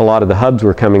because a lot of the hubs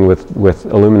were coming with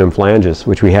aluminum flanges,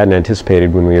 which we hadn't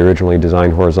anticipated when we originally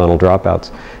designed horizontal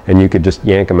dropouts, and you could just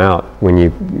yank them out when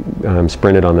you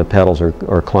sprinted on the pedals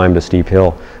or climbed a steep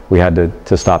hill, we had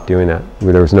to stop doing that.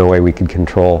 There was no way we could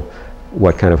control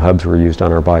what kind of hubs were used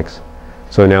on our bikes.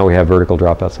 So now we have vertical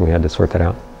dropouts and we had to sort that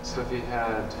out. So if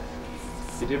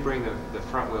you did bring the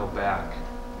front wheel back,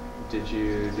 did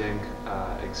you then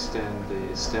extend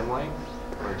the stem length?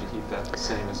 Or did you keep that the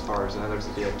same as far as, in other words,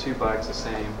 if you had two bikes the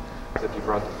same, so if you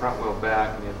brought the front wheel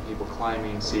back and you had people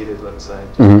climbing, seated, let's say,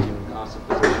 in constant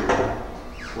position,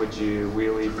 would you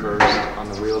wheelie first on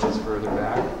the wheel that's further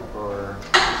back, or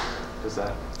does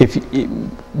that?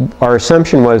 Our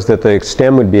assumption was that the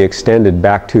stem would be extended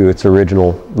back to its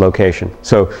original location.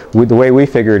 So the way we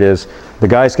figure it is, the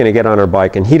guy's going to get on our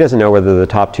bike and he doesn't know whether the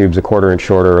top tube's a quarter inch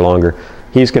shorter or longer.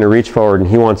 He's going to reach forward and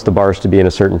he wants the bars to be in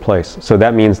a certain place. So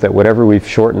that means that whatever we've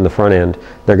shortened the front end,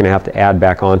 they're going to have to add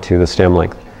back onto the stem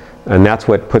length. And that's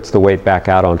what puts the weight back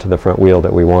out onto the front wheel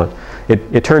that we want.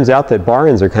 It turns out that bar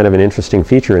ends are kind of an interesting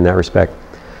feature in that respect.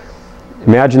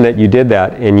 Imagine that you did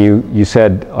that and you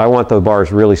said, I want the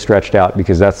bars really stretched out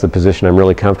because that's the position I'm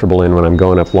really comfortable in when I'm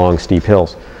going up long, steep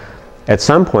hills. At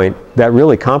some point, that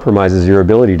really compromises your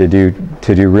ability to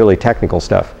do really technical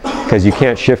stuff, because you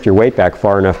can't shift your weight back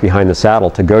far enough behind the saddle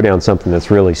to go down something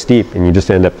that's really steep, and you just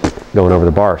end up going over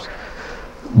the bars.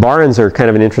 Bar ends are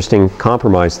kind of an interesting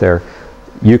compromise there.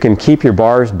 You can keep your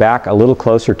bars back a little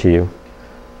closer to you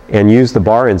and use the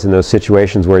bar ends in those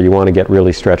situations where you want to get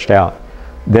really stretched out.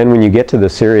 Then when you get to the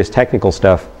serious technical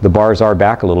stuff, the bars are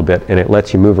back a little bit and it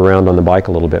lets you move around on the bike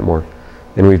a little bit more.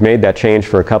 And we've made that change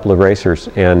for a couple of racers,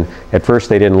 and at first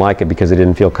they didn't like it because they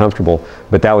didn't feel comfortable,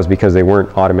 but that was because they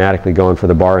weren't automatically going for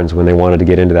the bar ends when they wanted to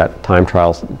get into that time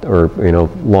trials or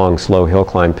long, slow hill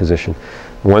climb position.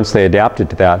 Once they adapted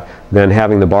to that, then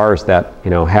having the bars that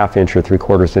half inch or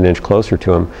 3/4 of an inch closer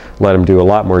to them let them do a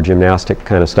lot more gymnastic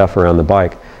kind of stuff around the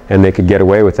bike, and they could get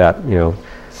away with that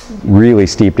really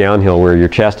steep downhill where your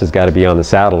chest has got to be on the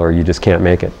saddle or you just can't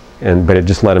make it. But it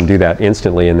just let them do that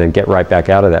instantly and then get right back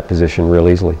out of that position real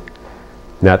easily.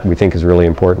 And that we think is really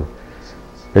important.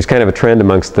 There's kind of a trend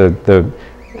amongst the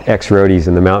ex-roadies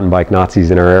and the mountain bike Nazis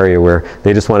in our area where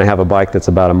they just want to have a bike that's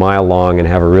about a mile long and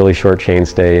have a really short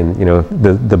chainstay, and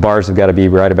the bars have got to be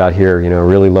right about here,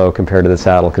 really low compared to the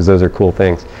saddle, because those are cool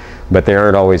things. But they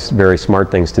aren't always very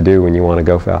smart things to do when you want to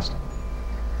go fast.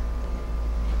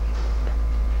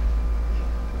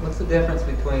 What's the difference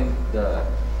between the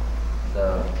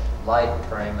light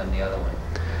frame and the other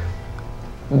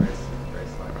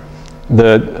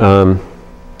one?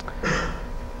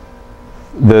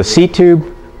 The seat tube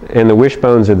and the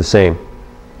wishbones are the same.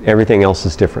 Everything else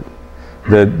is different.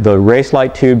 The race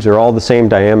light tubes are all the same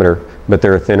diameter, but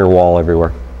they're a thinner wall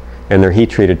everywhere, and they're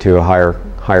heat treated to a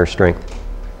higher strength.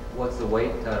 What's the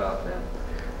weight cutoff then?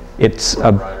 It's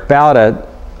about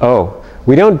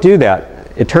we don't do that.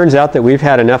 it turns out that we've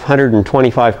had enough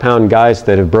 125-pound guys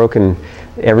that have broken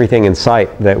everything in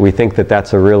sight that we think that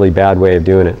that's a really bad way of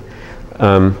doing it.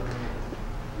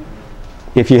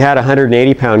 If you had a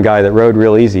 180-pound guy that rode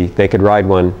real easy, they could ride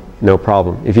one no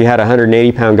problem. If you had a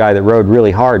 180-pound guy that rode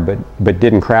really hard but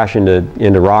didn't crash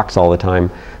into rocks all the time,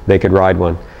 they could ride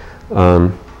one.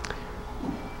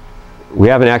 We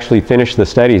haven't actually finished the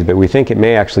studies, but we think it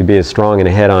may actually be as strong in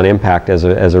a head-on impact as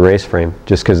a race frame,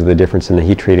 just because of the difference in the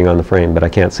heat treating on the frame, but I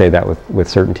can't say that with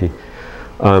certainty.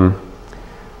 On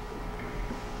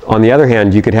the other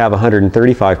hand, you could have a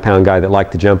 135-pound guy that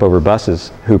liked to jump over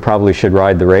buses who probably should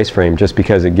ride the race frame just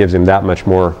because it gives him that much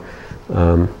more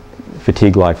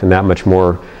fatigue life and that much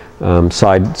more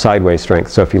sideways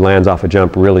strength. So if he lands off a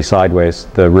jump really sideways,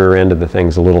 the rear end of the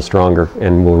thing's a little stronger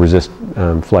and will resist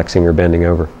flexing or bending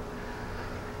over.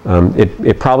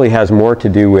 It probably has more to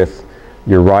do with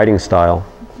your riding style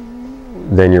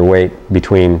than your weight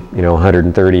between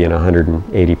 130 and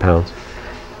 180 pounds.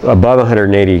 Above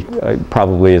 180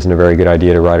 probably isn't a very good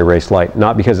idea to ride a race light.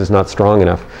 Not because it's not strong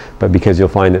enough, but because you'll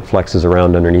find it flexes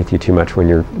around underneath you too much when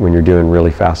you're doing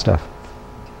really fast stuff.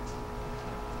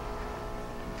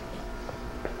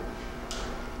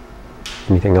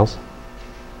 Anything else?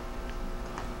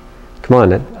 Come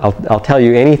on, I'll tell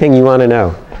you anything you want to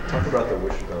know. Talk about the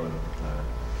wishbone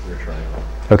rear triangle.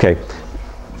 Okay.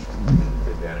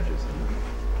 The advantages.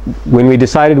 When we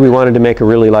decided we wanted to make a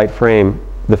really light frame,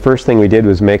 the first thing we did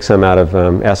was make some out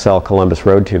of SL Columbus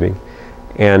road tubing,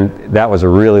 and that was a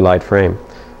really light frame.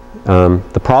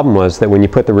 The problem was that when you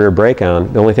put the rear brake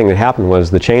on, the only thing that happened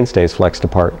was the chainstays flexed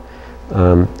apart.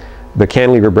 The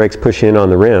cantilever brakes push in on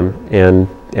the rim, and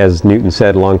as Newton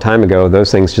said a long time ago,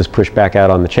 those things just push back out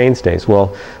on the chainstays.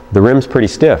 Well, the rim's pretty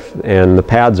stiff, and the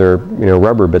pads are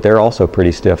rubber, but they're also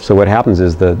pretty stiff. So what happens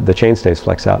is the chainstays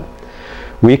flex out.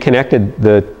 We connected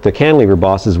the cantilever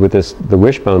bosses with the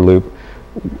wishbone loop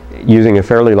using a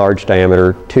fairly large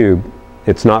diameter tube.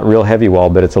 It's not real heavy wall,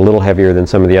 but it's a little heavier than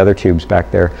some of the other tubes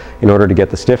back there in order to get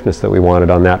the stiffness that we wanted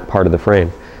on that part of the frame.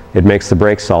 It makes the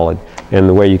brakes solid, and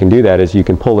the way you can do that is you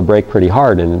can pull the brake pretty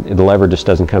hard and the lever just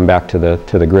doesn't come back to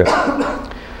the grip.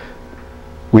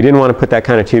 We didn't want to put that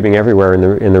kind of tubing everywhere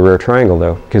in the rear triangle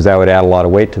though, because that would add a lot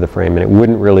of weight to the frame and it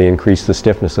wouldn't really increase the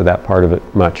stiffness of that part of it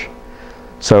much.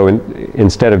 So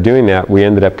instead of doing that, we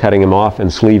ended up cutting them off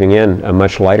and sleeving in a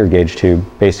much lighter gauge tube,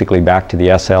 basically back to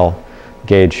the SL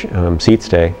gauge seat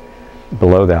stay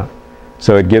below that.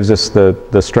 So it gives us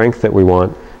the strength that we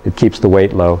want, it keeps the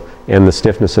weight low, and the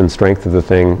stiffness and strength of the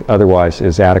thing otherwise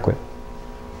is adequate.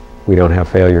 We don't have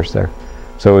failures there.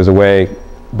 So it was a way,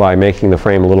 by making the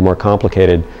frame a little more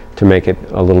complicated, to make it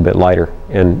a little bit lighter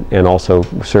and also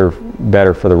serve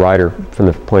better for the rider from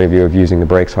the point of view of using the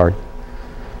brakes hard.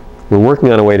 We're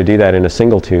working on a way to do that in a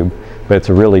single tube, but it's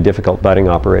a really difficult butting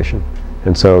operation.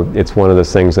 And so it's one of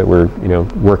those things that we're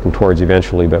working towards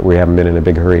eventually, but we haven't been in a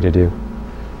big hurry to do.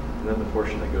 And then the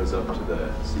portion that goes up to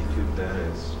the seat tube then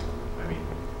is,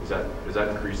 does that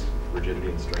increase rigidity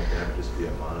and strength and have to just be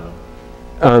a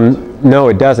mono? No,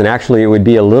 it doesn't. Actually, it would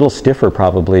be a little stiffer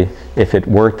probably if it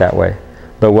weren't that way.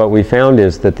 But what we found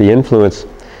is that the influence,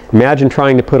 imagine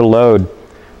trying to put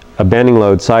a bending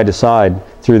load side to side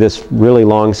through this really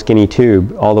long skinny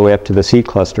tube all the way up to the seat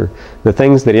cluster. The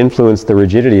things that influence the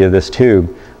rigidity of this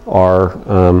tube are,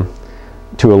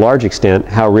 to a large extent,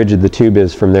 how rigid the tube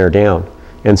is from there down.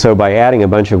 And so by adding a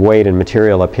bunch of weight and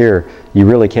material up here, you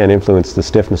really can't influence the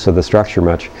stiffness of the structure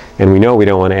much. And we know we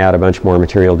don't want to add a bunch more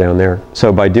material down there.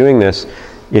 So by doing this,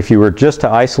 if you were just to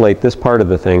isolate this part of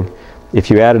the thing, if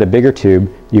you added a bigger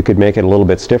tube, you could make it a little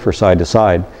bit stiffer side to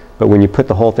side. But when you put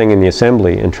the whole thing in the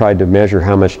assembly and tried to measure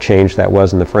how much change that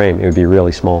was in the frame, it would be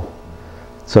really small.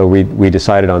 So we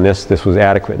decided on this was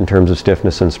adequate in terms of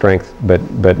stiffness and strength, but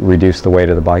reduced the weight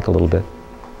of the bike a little bit.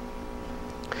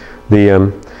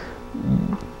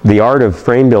 The art of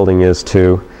frame building is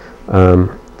to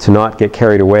not get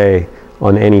carried away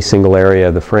on any single area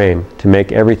of the frame, to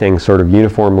make everything sort of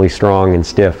uniformly strong and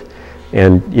stiff.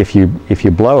 And if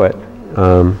you blow it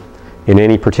in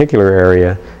any particular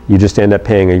area, you just end up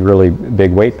paying a really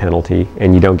big weight penalty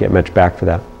and you don't get much back for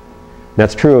that.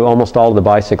 That's true of almost all of the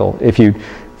bicycle.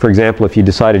 For example, if you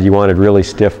decided you wanted really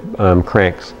stiff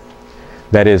cranks,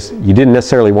 that is, you didn't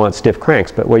necessarily want stiff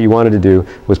cranks, but what you wanted to do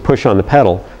was push on the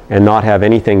pedal and not have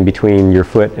anything between your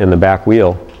foot and the back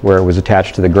wheel where it was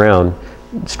attached to the ground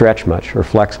stretch much or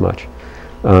flex much.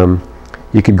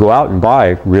 You could go out and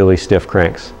buy really stiff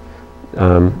cranks.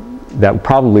 That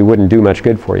probably wouldn't do much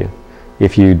good for you.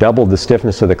 If you doubled the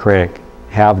stiffness of the crank,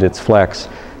 halved its flex,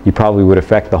 you probably would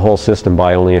affect the whole system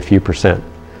by only a few %.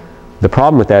 The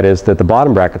problem with that is that the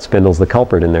bottom bracket spindle is the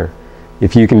culprit in there.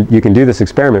 if you can do this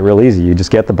experiment real easy. You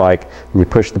just get the bike and you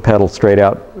push the pedal straight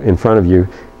out in front of you,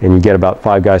 and you get about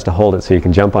 5 guys to hold it so you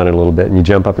can jump on it a little bit, and you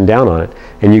jump up and down on it.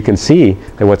 And you can see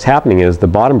that what's happening is the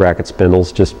bottom bracket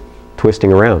spindle's just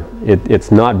twisting around.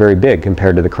 It's not very big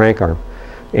compared to the crank arm.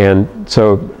 And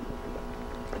so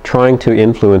trying to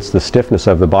influence the stiffness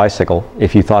of the bicycle,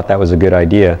 if you thought that was a good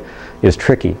idea, is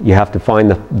tricky. You have to find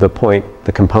the point,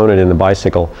 the component in the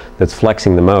bicycle that's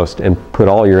flexing the most, and put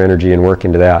all your energy and work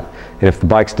into that. And if the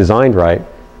bike's designed right,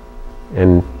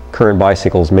 and current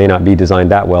bicycles may not be designed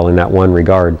that well in that one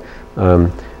regard,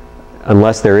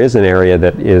 unless there is an area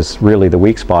that is really the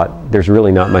weak spot, there's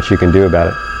really not much you can do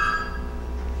about it.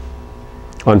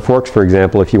 On forks, for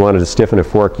example, if you wanted to stiffen a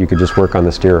fork, you could just work on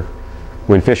the steerer.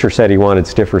 When Fisher said he wanted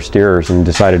stiffer steerers and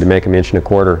decided to make them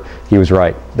 1.25 inches, he was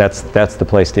right. That's the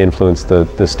place to influence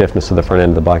the stiffness of the front end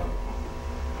of the bike.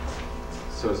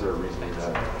 So is there a reason you're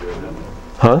not doing it?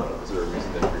 Huh? Is there a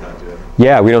reason that you're not doing it?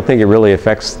 Yeah, we don't think it really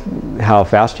affects how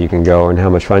fast you can go and how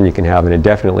much fun you can have, and it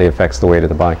definitely affects the weight of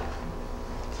the bike.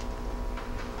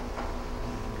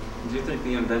 Do you think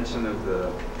the invention of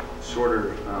the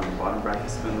shorter bottom bracket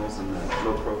spindles and the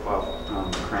low profile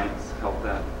cranks help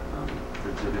that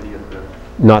rigidity of the...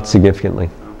 Not significantly,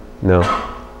 no.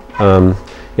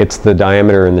 It's the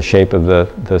diameter and the shape of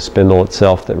the spindle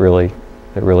itself that really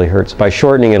hurts. By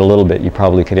shortening it a little bit, you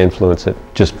probably could influence it,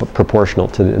 just proportional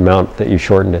to the amount that you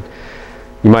shortened it.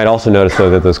 You might also notice, though,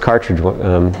 that those cartridge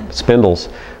spindles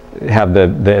have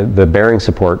the bearing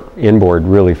support inboard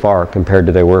really far compared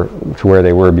to where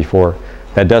they were before.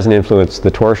 That doesn't influence the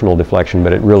torsional deflection,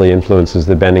 but it really influences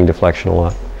the bending deflection a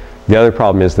lot. The other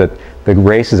problem is that the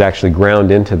race is actually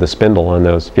ground into the spindle on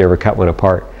those, if you ever cut one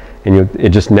apart. And it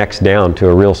just necks down to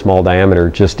a real small diameter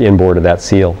just inboard of that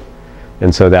seal.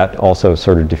 And so that also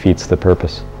sort of defeats the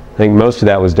purpose. I think most of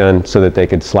that was done so that they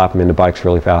could slap them into bikes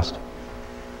really fast.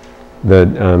 The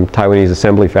Taiwanese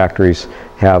assembly factories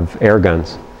have air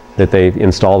guns that they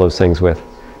install those things with.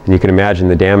 And you can imagine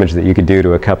the damage that you could do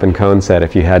to a cup and cone set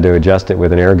if you had to adjust it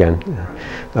with an air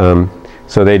gun.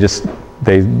 So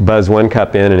they buzz one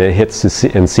cup in and it hits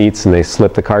in seats, and they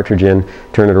slip the cartridge in,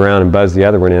 turn it around and buzz the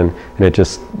other one in, and it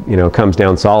just comes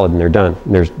down solid and they're done.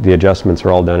 The adjustments are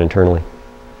all done internally.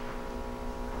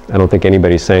 I don't think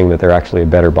anybody's saying that they're actually a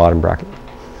better bottom bracket.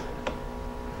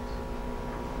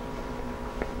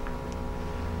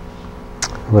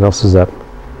 What else is up?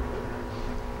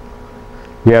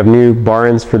 We have new bar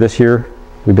ends for this year.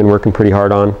 We've been working pretty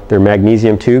hard on. They're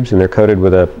magnesium tubes, and they're coated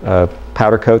with a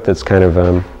powder coat that's kind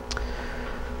of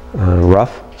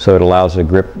rough, so it allows a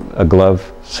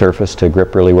glove surface to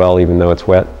grip really well even though it's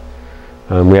wet.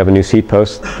 We have a new seat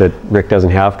post that Rick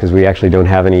doesn't have because we actually don't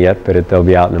have any yet, but they'll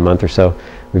be out in a month or so.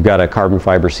 We've got a carbon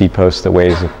fiber seat post that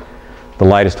weighs, the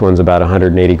lightest one's about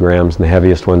 180 grams and the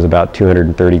heaviest one's about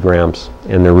 230 grams,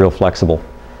 and they're real flexible.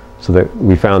 So that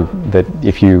we found that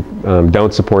if you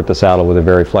don't support the saddle with a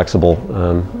very flexible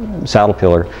saddle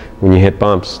pillar, when you hit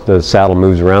bumps, the saddle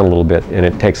moves around a little bit and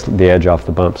it takes the edge off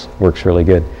the bumps. Works really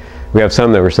good. We have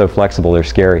some that were so flexible they're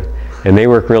scary, and they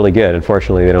work really good.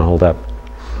 Unfortunately, they don't hold up.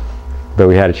 But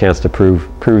we had a chance to prove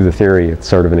the theory. It's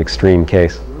sort of an extreme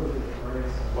case.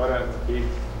 Why don't Keith,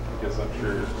 because I'm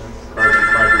sure carbon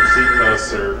fiber seat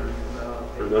posts are,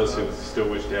 for those who still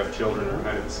wish to have children, are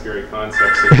kind of a scary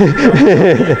concept. So you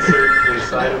insert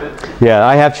inside of it. Yeah,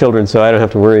 I have children, so I don't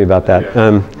have to worry about that.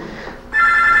 Yeah.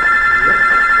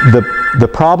 The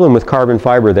problem with carbon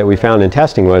fiber that we found in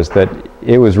testing was that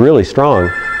it was really strong,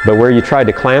 but where you tried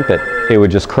to clamp it, it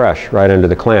would just crush right under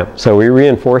the clamp. So we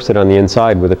reinforced it on the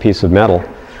inside with a piece of metal,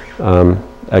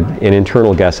 an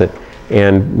internal gusset,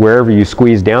 and wherever you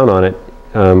squeeze down on it,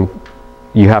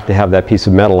 you have to have that piece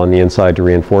of metal on the inside to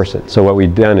reinforce it. So what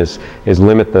we've done is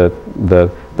limit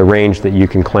the range that you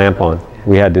can clamp on.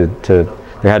 We had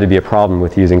there had to be a problem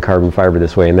with using carbon fiber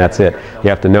this way, and that's it. You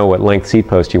have to know what length seat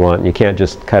post you want, and you can't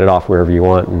just cut it off wherever you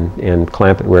want and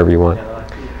clamp it wherever you want.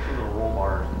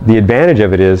 The advantage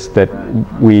of it is that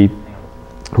we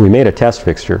made a test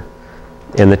fixture,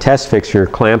 and the test fixture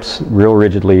clamps real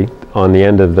rigidly on the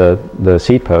end of the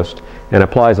seat post and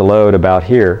applies a load about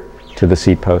here to the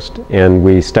seat post. And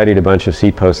we studied a bunch of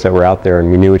seat posts that were out there,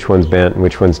 and we knew which ones bent and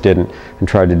which ones didn't, and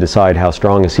tried to decide how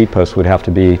strong a seat post would have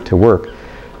to be to work.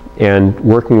 And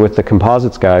working with the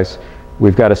composites guys,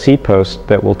 we've got a seat post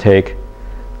that will take,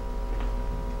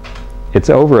 it's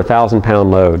over a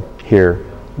 1,000-pound load here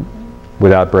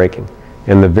without breaking.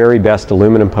 And the very best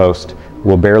aluminum post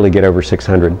will barely get over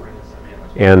 600.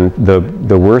 And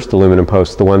the worst aluminum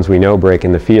posts, the ones we know break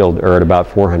in the field, are at about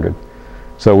 400.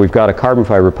 So we've got a carbon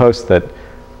fiber post that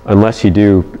unless you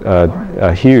do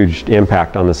a huge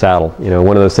impact on the saddle. You know,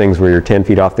 one of those things where you're 10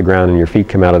 feet off the ground and your feet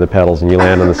come out of the pedals and you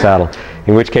land on the saddle,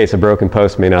 in which case a broken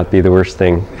post may not be the worst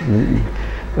thing.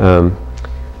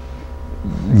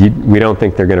 We don't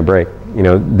think they're going to break. You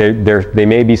know, they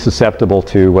may be susceptible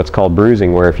to what's called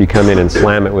bruising, where if you come in and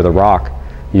slam it with a rock,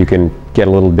 you can get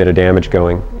a little bit of damage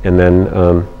going and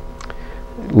then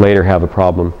later have a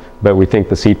problem. But we think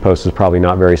the seat post is probably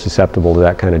not very susceptible to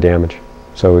that kind of damage.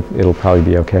 So it'll probably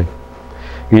be okay.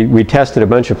 We tested a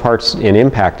bunch of parts in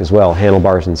impact as well,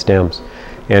 handlebars and stems,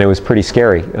 and it was pretty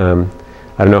scary. I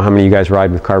don't know how many of you guys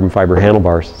ride with carbon fiber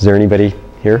handlebars. Is there anybody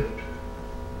here?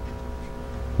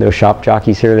 No shop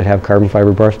jockeys here that have carbon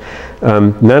fiber bars?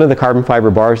 None of the carbon fiber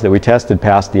bars that we tested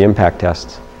passed the impact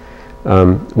tests.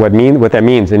 What that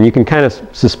means, and you can kind of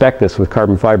suspect this with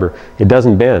carbon fiber, it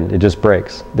doesn't bend, it just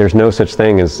breaks. There's no such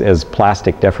thing as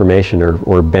plastic deformation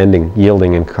or bending,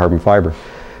 yielding in carbon fiber.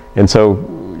 And so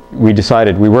we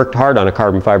decided, we worked hard on a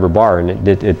carbon fiber bar and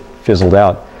it fizzled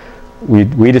out.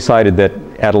 We decided that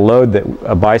at a load that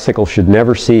a bicycle should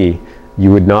never see,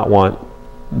 you would not want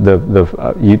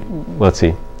let's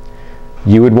see.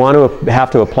 You would want to have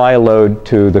to apply a load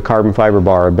to the carbon fiber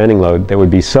bar, a bending load, that would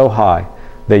be so high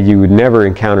that you would never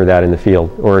encounter that in the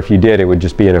field. Or if you did, it would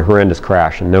just be in a horrendous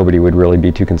crash and nobody would really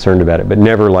be too concerned about it. But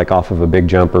never like off of a big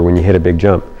jump or when you hit a big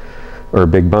jump or a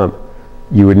big bump.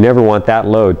 You would never want that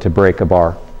load to break a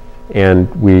bar. And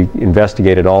we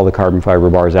investigated all the carbon fiber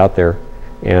bars out there,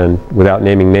 and without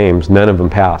naming names, none of them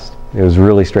passed. It was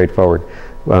really straightforward.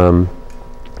 And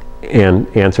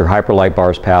Answer Hyperlight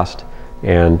bars passed,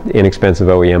 and inexpensive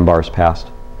OEM bars passed.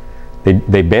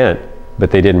 They bent,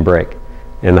 but they didn't break.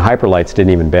 And the Hyperlights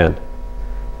didn't even bend.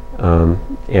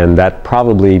 And that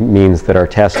probably means that our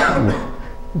test,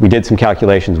 we did some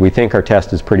calculations. We think our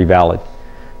test is pretty valid.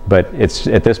 But it's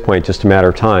at this point just a matter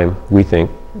of time, we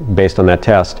think, based on that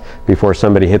test, before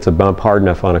somebody hits a bump hard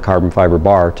enough on a carbon fiber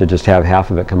bar to just have half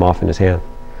of it come off in his hand.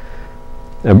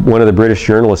 One of the British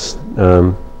journalists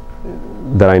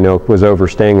that I know was over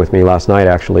staying with me last night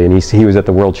actually, and he was at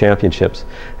the World Championships,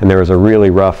 and there was a really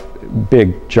rough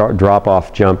big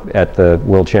drop-off jump at the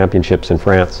World Championships in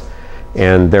France,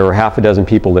 and there were half a dozen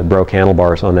people that broke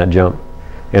handlebars on that jump,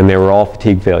 and they were all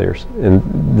fatigue failures.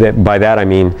 And by that I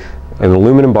mean an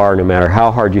aluminum bar, no matter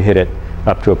how hard you hit it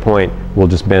up to a point, will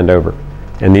just bend over.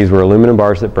 And these were aluminum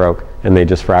bars that broke, and they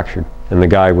just fractured, and the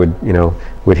guy would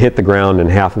hit the ground and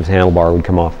half of his handlebar would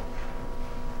come off.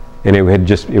 And it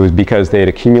was because they had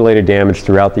accumulated damage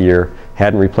throughout the year,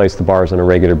 hadn't replaced the bars on a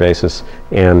regular basis,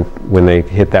 and when they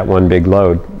hit that one big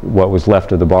load, what was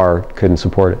left of the bar couldn't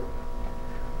support it.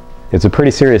 It's a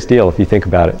pretty serious deal if you think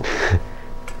about it.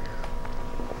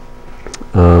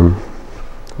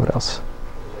 What else?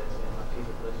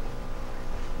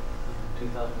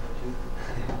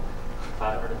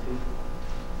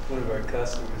 One of our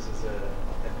customers is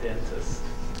a dentist,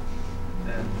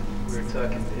 and we were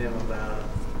talking to him about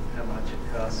how much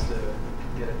it costs to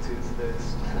get a tooth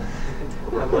fixed,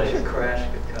 how much a crash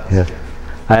could cost. Yeah.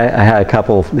 I had a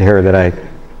couple here that I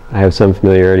have some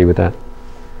familiarity with that.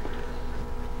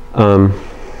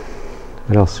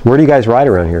 What else? Where do you guys ride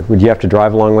around here? Would you have to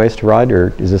drive a long ways to ride,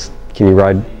 or can you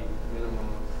ride? Minimum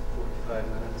of 45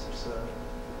 minutes or so.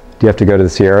 Do you have to go to the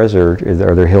Sierras, or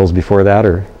are there hills before that,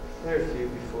 or? There are a few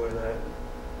before that.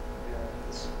 Yeah,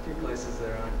 there's a few places that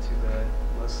aren't too bad.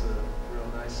 Most of the real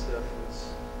nice stuff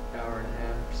is an hour and a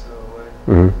half or so away.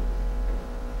 Mm-hmm.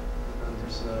 Under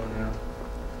snow now.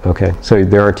 Okay, so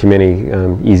there aren't too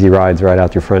many easy rides right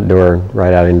out your front door,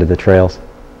 right out into the trails.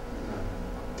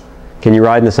 Can you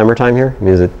ride in the summertime here? I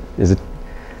mean, is it?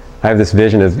 I have this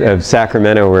vision of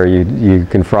Sacramento where you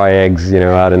can fry eggs,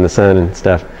 out in the sun and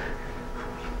stuff.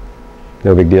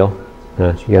 No big deal.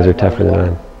 You guys are tougher than I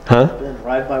am. Huh?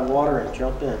 Ride by water and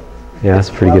jump in. Yeah, that's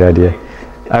a pretty good idea.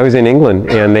 I was in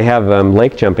England, and they have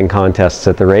lake jumping contests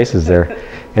at the races there,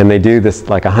 and they do this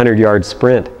like 100-yard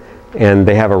sprint, and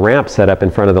they have a ramp set up in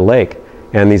front of the lake.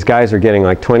 And these guys are getting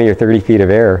like 20 or 30 feet of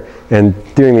air and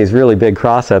doing these really big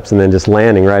cross-ups and then just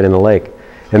landing right in the lake.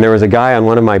 And there was a guy on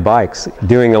one of my bikes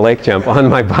doing a lake jump on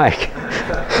my bike.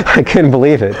 I couldn't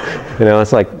believe it.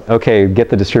 It's like, okay, get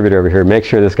the distributor over here. Make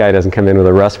sure this guy doesn't come in with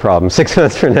a rust problem 6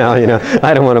 months from now.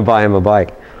 I don't want to buy him a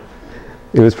bike.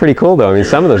 It was pretty cool though. I mean,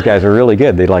 some of those guys are really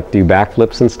good. They like do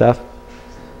backflips and stuff.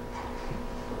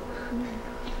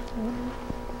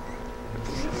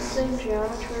 Same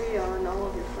geometry on all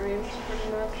of your frames,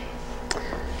 pretty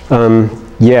much?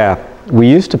 Yeah, we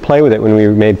used to play with it when we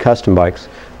made custom bikes,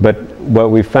 but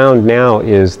what we found now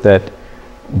is that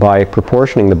by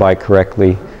proportioning the bike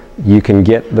correctly, you can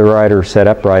get the rider set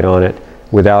up right on it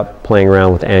without playing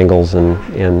around with angles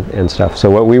and stuff. So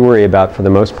what we worry about for the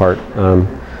most part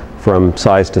from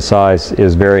size to size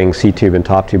is varying C-tube and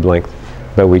top tube length,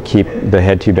 but we keep the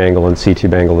head tube angle and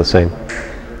C-tube angle the same.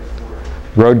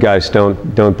 Road guys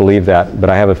don't believe that, but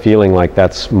I have a feeling like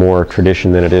that's more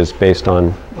tradition than it is based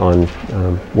on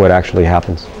what actually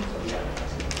happens.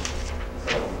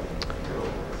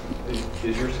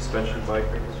 Is your suspension bike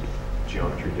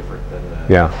geometry different than that?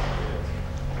 Yeah.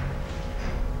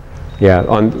 Yeah,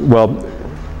 well,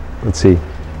 let's see.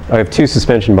 I have 2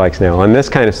 suspension bikes now. On this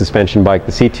kind of suspension bike,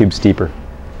 the C-tube's steeper.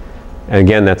 And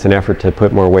again, that's an effort to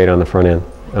put more weight on the front end.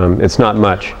 It's not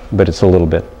much, but it's a little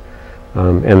bit.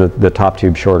 And the top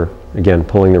tube shorter. Again,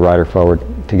 pulling the rider forward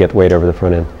to get weight over the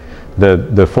front end.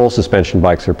 The full suspension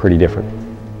bikes are pretty different.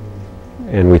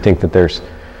 And we think that there's,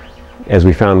 as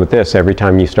we found with this, every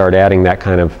time you start adding that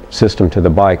kind of system to the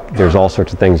bike, there's all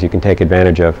sorts of things you can take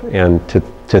advantage of. And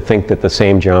to think that the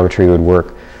same geometry would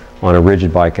work on a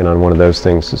rigid bike and on one of those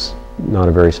things is not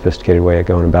a very sophisticated way of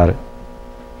going about it.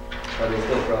 Are they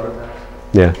still prototypes?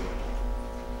 Yeah.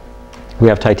 We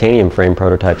have titanium frame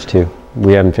prototypes too.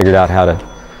 We haven't figured out how to,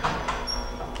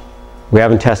 we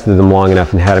haven't tested them long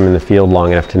enough and had them in the field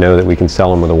long enough to know that we can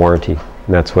sell them with a warranty.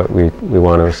 And that's what we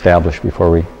want to establish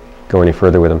before we go any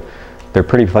further with them. They're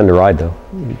pretty fun to ride though.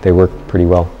 They work pretty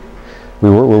well.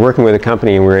 We're working with a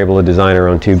company and we're able to design our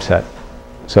own tube set.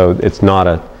 So it's not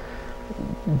a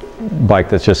bike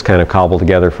that's just kind of cobbled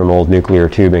together from old nuclear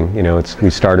tubing. You know, we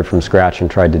started from scratch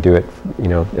and tried to do it, you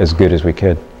know, as good as we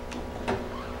could.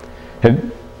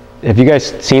 Have you guys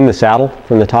seen the saddle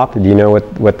from the top? Do you know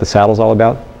what the saddle's all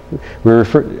about? I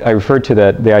referred to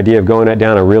the idea of going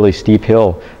down a really steep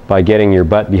hill by getting your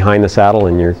butt behind the saddle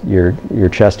and your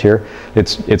chest here.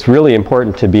 It's really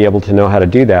important to be able to know how to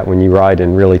do that when you ride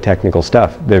in really technical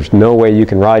stuff. There's no way you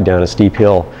can ride down a steep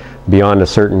hill beyond a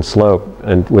certain slope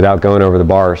and without going over the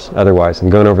bars otherwise.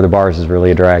 And going over the bars is really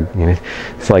a drag. You know?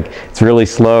 It's like, it's really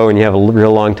slow and you have a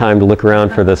real long time to look around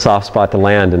for the soft spot to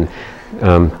land. And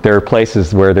there are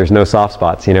places where there's no soft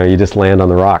spots. You know, you just land on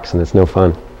the rocks and it's no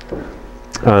fun.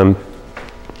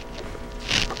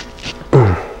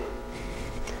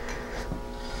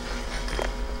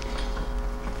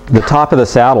 The top of the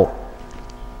saddle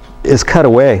is cut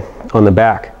away on the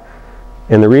back.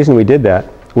 And the reason we did that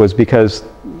was because,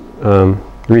 the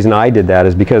reason I did that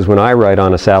is because when I ride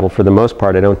on a saddle, for the most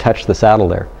part, I don't touch the saddle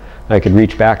there. I could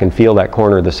reach back and feel that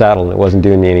corner of the saddle and it wasn't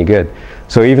doing me any good.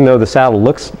 So even though the saddle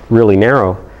looks really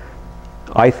narrow,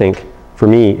 I think, for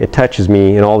me, it touches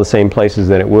me in all the same places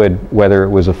that it would whether it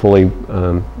was a fully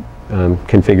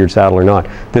configured saddle or not.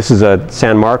 This is a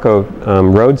San Marco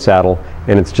road saddle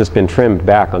and it's just been trimmed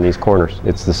back on these corners.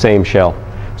 It's the same shell.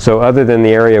 So other than the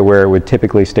area where it would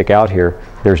typically stick out here,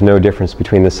 there's no difference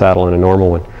between this saddle and a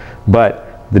normal one. But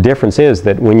the difference is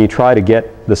that when you try to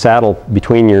get the saddle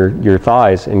between your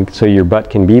thighs and so your butt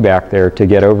can be back there to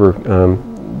get over,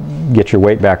 get your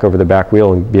weight back over the back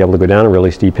wheel and be able to go down a really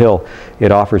steep hill,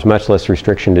 it offers much less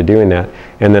restriction to doing that.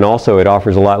 And then also it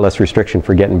offers a lot less restriction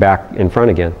for getting back in front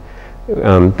again.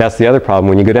 That's the other problem.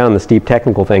 When you go down the steep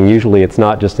technical thing, usually it's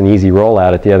not just an easy roll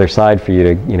out at the other side for you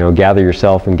to, you know, gather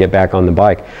yourself and get back on the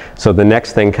bike. So the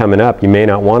next thing coming up, you may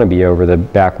not want to be over the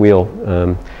back wheel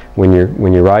when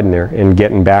you're riding there, and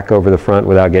getting back over the front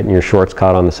without getting your shorts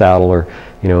caught on the saddle, or,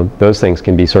 you know, those things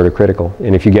can be sort of critical.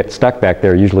 And if you get stuck back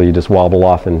there, usually you just wobble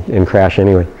off and crash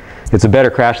anyway. It's a better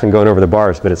crash than going over the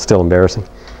bars, but it's still embarrassing.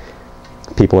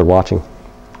 People are watching.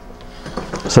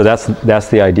 So that's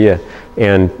the idea.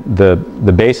 And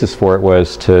the basis for it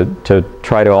was to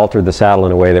try to alter the saddle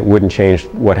in a way that wouldn't change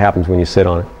what happens when you sit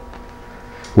on it.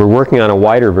 We're working on a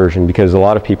wider version because a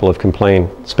lot of people have complained,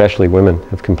 especially women,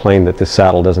 have complained that this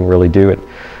saddle doesn't really do it.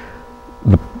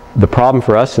 The problem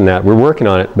for us in that, we're working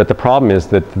on it, but the problem is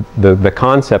that the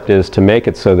concept is to make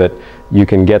it so that you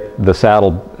can get the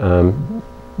saddle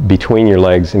between your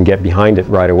legs and get behind it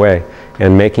right away.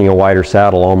 And making a wider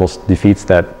saddle almost defeats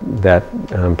that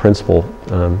principle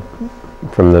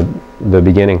from the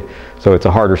beginning. So it's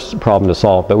a harder problem to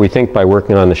solve. But we think by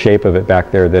working on the shape of it back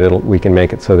there that we can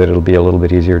make it so that it'll be a little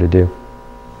bit easier to do.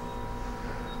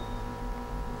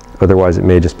 Otherwise it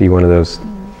may just be one of those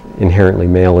inherently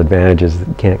male advantages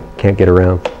that can't get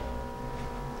around.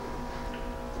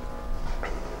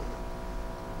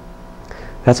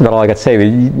 That's about all I got to say.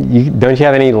 Don't you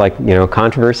have any, like, you know,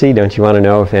 controversy? Don't you want to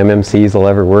know if MMCs will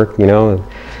ever work? You know,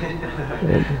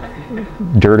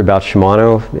 dirt about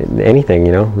Shimano, anything.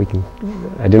 You know,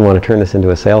 I didn't want to turn this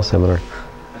into a sales seminar.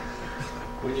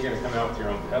 When are you going to come out with your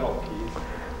own pedal, Keith?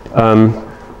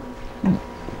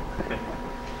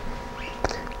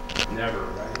 Never,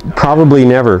 right? Probably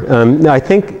never. I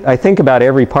think about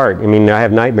every part. I mean, I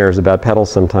have nightmares about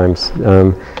pedals sometimes,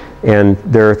 and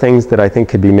there are things that I think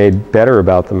could be made better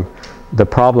about them. The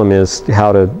problem is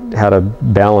how to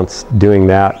balance doing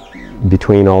that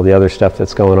between all the other stuff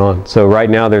that's going on. So right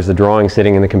now there's a drawing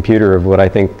sitting in the computer of what I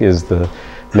think is the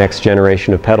next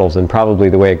generation of pedals, and probably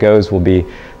the way it goes will be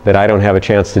that I don't have a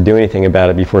chance to do anything about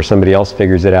it before somebody else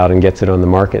figures it out and gets it on the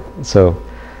market. So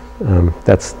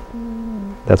that's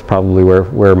probably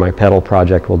where my pedal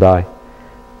project will die.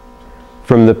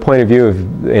 From the point of view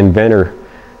of inventor,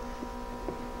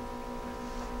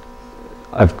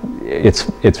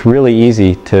 it's really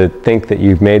easy to think that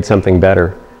you've made something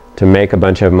better, to make a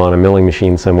bunch of them on a milling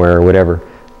machine somewhere or whatever,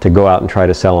 to go out and try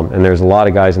to sell them. And there's a lot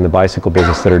of guys in the bicycle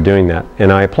business that are doing that.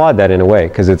 And I applaud that in a way,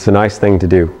 because it's a nice thing to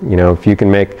do. You know, if you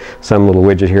can make some little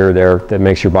widget here or there that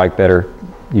makes your bike better,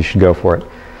 you should go for it.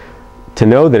 To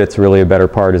know that it's really a better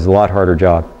part is a lot harder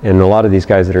job. And a lot of these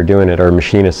guys that are doing it are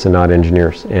machinists and not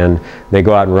engineers. And they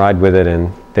go out and ride with it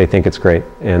and they think it's great,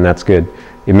 and that's good.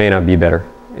 It may not be better.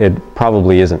 It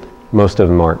probably isn't. Most of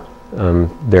them aren't.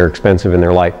 They're expensive and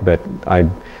they're light, but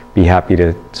I'd be happy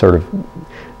to sort of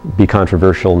be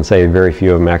controversial and say very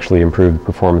few of them actually improve the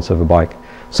performance of a bike.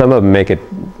 Some of them make it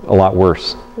a lot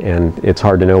worse, and it's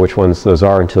hard to know which ones those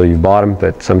are until you've bought them,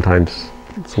 but sometimes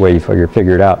it's the way you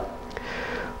figure it out.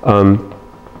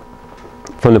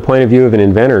 From the point of view of an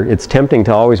inventor, it's tempting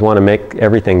to always want to make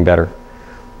everything better,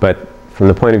 but from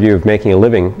the point of view of making a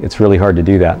living, it's really hard to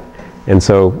do that. And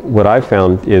so what I've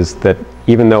found is that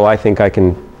even though I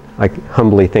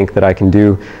humbly think that I can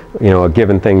do, you know, a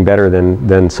given thing better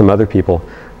than some other people,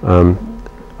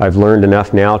 I've learned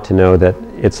enough now to know that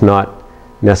it's not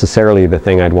necessarily the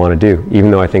thing I'd want to do,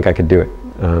 even though I think I could do it.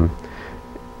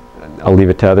 I'll leave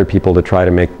it to other people to try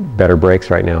to make better brakes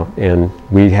right now. And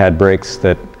we had brakes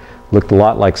that looked a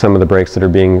lot like some of the brakes that are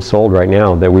being sold right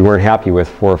now that we weren't happy with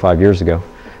 4 or 5 years ago.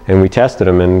 And we tested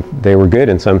them, and they were good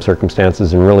in some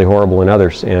circumstances and really horrible in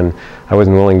others. And I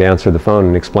wasn't willing to answer the phone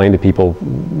and explain to people,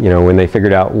 you know, when they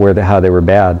figured out how they were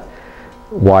bad,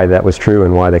 why that was true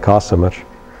and why they cost so much.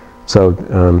 So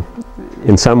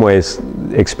in some ways,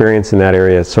 experience in that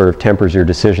area sort of tempers your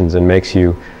decisions and makes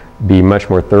you be much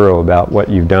more thorough about what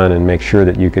you've done and make sure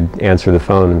that you could answer the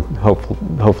phone and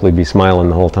hopefully be smiling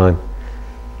the whole time.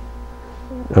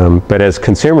 But as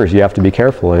consumers, you have to be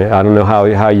careful. And I don't know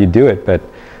how you do it, but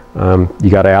you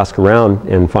got to ask around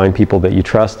and find people that you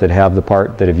trust that have the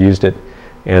part, that have used it,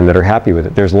 and that are happy with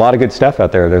it. There's a lot of good stuff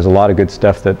out there. There's a lot of good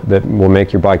stuff that will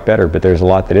make your bike better, but there's a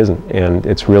lot that isn't. And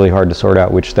it's really hard to sort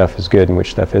out which stuff is good and which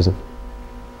stuff isn't.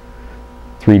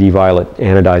 3D violet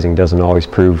anodizing doesn't always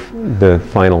prove the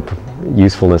final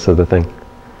usefulness of the thing.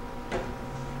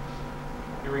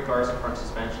 In regards to front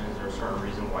suspension, is there a certain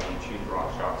reason why you choose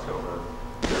RockShox over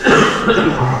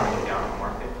down the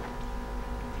market?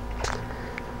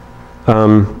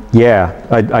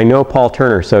 Yeah, I know Paul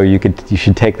Turner, so you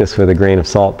should take this with a grain of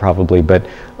salt probably, but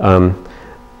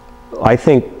I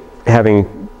think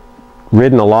having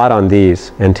ridden a lot on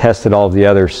these and tested all of the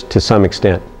others to some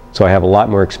extent, so I have a lot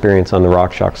more experience on the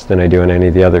RockShox than I do on any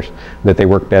of the others, that they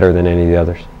work better than any of the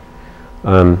others.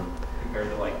 Compared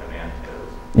to like the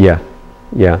Manitos? Yeah,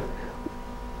 yeah.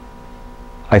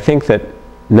 I think that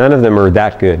none of them are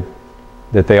that good,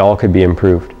 that they all could be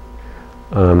improved.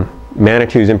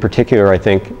 Manitos in particular, I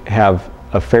think, have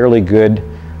a fairly good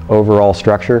overall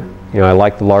structure. You know, I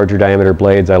like the larger diameter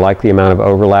blades. I like the amount of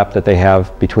overlap that they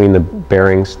have between the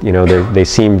bearings. You know, they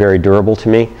seem very durable to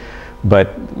me.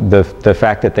 But the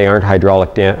fact that they aren't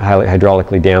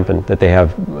hydraulically dampened, that they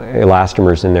have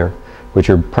elastomers in there, which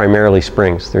are primarily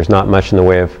springs. There's not much in the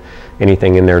way of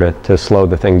anything in there to slow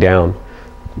the thing down.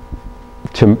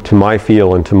 To my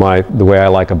feel and to the way I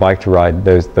like a bike to ride,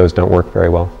 those don't work very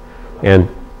well. And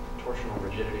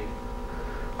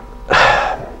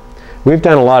we've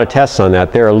done a lot of tests on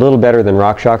that. They're a little better than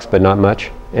RockShox, but not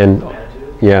much. And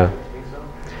yeah.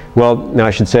 Well, now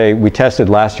I should say we tested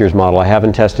last year's model. I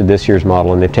haven't tested this year's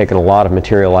model, and they've taken a lot of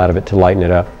material out of it to lighten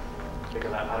it up.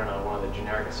 Because I don't know, one of the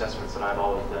generic assessments that I've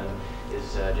always done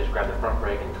is just grab the front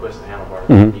brake and twist the handlebar.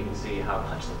 Mm-hmm. You can see how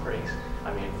much the brakes,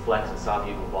 I mean, flex and stop,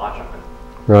 you can watch them. And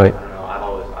right. I don't know,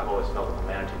 I've always felt that the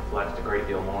Manitou flexed a great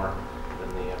deal more than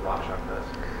the RockShox does.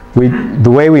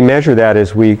 The way we measure that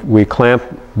is we clamp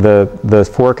the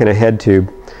fork in a head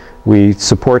tube. We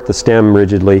support the stem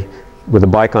rigidly with a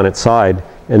bike on its side,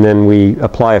 and then we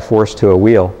apply a force to a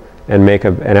wheel and make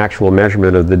an actual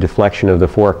measurement of the deflection of the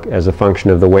fork as a function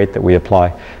of the weight that we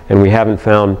apply. And we haven't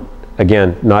found,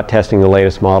 again, not testing the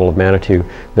latest model of Manitou,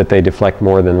 that they deflect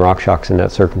more than RockShox in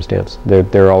that circumstance.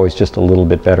 They're always just a little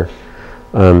bit better.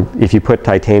 If you put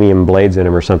titanium blades in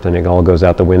them or something, it all goes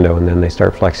out the window and then they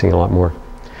start flexing a lot more.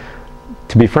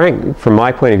 To be frank, from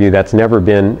my point of view, that's never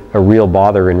been a real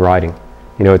bother in riding.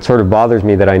 You know, it sort of bothers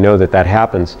me that I know that that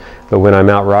happens, but when I'm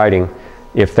out riding,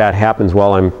 if that happens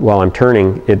while I'm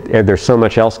turning, there's so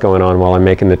much else going on while I'm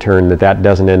making the turn that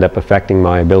doesn't end up affecting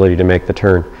my ability to make the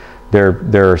turn.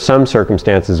 There are some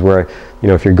circumstances where, you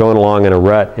know, if you're going along in a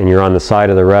rut and you're on the side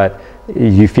of the rut,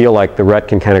 you feel like the rut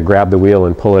can kind of grab the wheel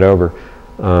and pull it over.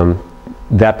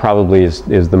 That probably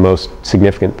is the most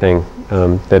significant thing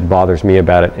that bothers me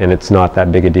about it, and it's not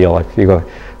that big a deal. I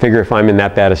figure if I'm in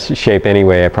that bad a shape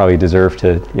anyway, I probably deserve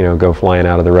to, you know, go flying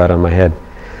out of the rut on my head.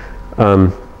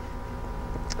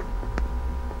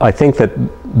 I think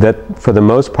that for the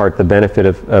most part, the benefit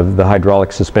of the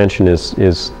hydraulic suspension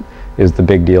is the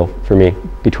big deal for me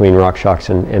between RockShox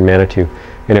and Manitou.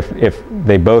 And if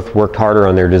they both worked harder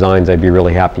on their designs, I'd be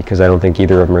really happy, because I don't think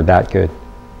either of them are that good.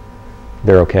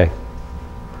 They're okay.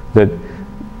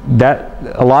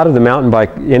 A lot of the mountain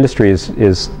bike industry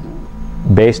is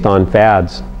based on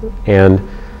fads, and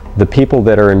the people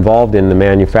that are involved in the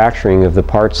manufacturing of the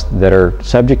parts that are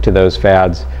subject to those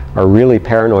fads are really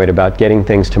paranoid about getting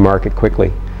things to market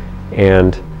quickly.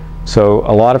 And so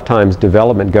a lot of times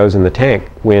development goes in the tank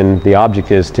when the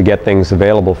object is to get things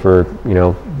available for, you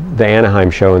know, the Anaheim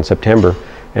show in September,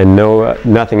 and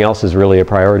nothing else is really a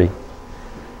priority.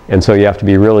 And so you have to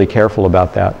be really careful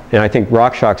about that. And I think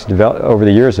RockShox over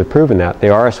the years have proven that. The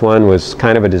RS1 was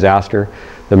kind of a disaster.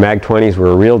 The Mag-20s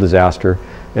were a real disaster.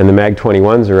 And the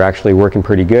Mag-21s are actually working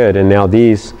pretty good. And now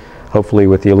these, hopefully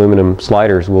with the aluminum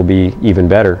sliders, will be even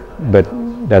better. But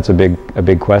that's a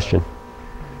big question.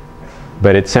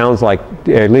 But it sounds like,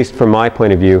 at least from my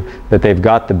point of view, that they've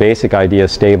got the basic idea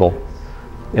stable.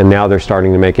 And now they're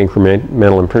starting to make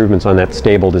incremental improvements on that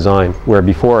stable design, where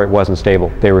before it wasn't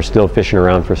stable. They were still fishing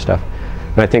around for stuff.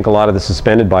 And I think a lot of the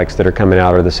suspended bikes that are coming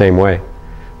out are the same way.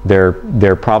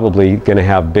 They're probably going to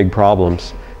have big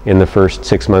problems in the first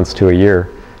 6 months to a year,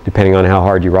 depending on how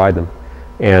hard you ride them.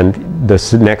 And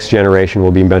the next generation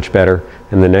will be much better,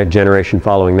 and the next generation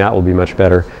following that will be much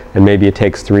better. And maybe it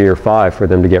takes 3 or 5 for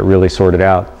them to get really sorted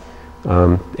out.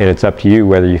 And it's up to you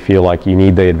whether you feel like you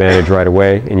need the advantage right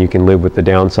away and you can live with the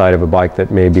downside of a bike that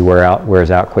maybe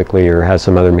wears out quickly or has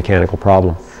some other mechanical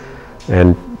problem.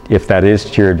 And if that is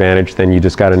to your advantage, then you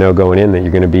just got to know going in that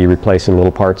you're going to be replacing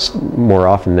little parts more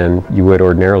often than you would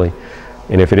ordinarily.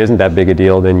 And if it isn't that big a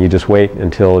deal, then you just wait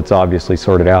until it's obviously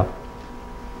sorted out.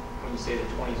 When you say the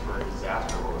 20s were a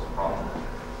disaster, what was the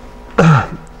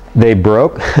problem? They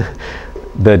broke.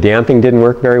 The damping didn't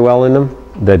work very well in them.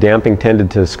 The damping tended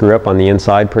to screw up on the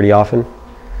inside pretty often.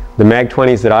 The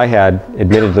Mag-20s that I had,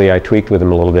 admittedly I tweaked with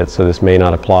them a little bit, so this may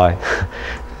not apply,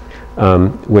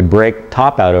 would break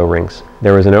top-out O-rings.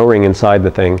 There was an O-ring inside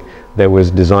the thing that was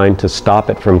designed to stop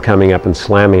it from coming up and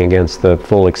slamming against the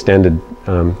full extended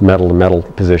metal-to-metal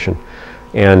position.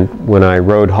 And when I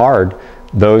rode hard,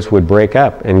 those would break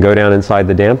up and go down inside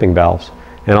the damping valves.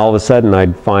 And all of a sudden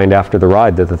I'd find after the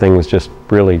ride that the thing was just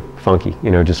really funky,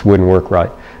 you know, just wouldn't work right.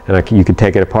 And you could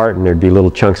take it apart and there'd be little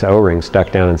chunks of O-rings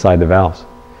stuck down inside the valves.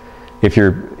 If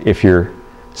you're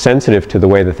sensitive to the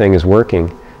way the thing is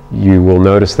working, you will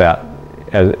notice that.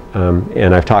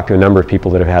 And I've talked to a number of people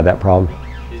that have had that problem.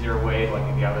 Is there a way, like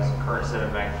if you have a current set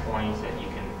of Mag-20s, that you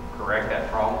can correct that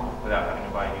problem without having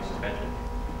to buy a new suspension?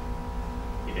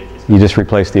 You just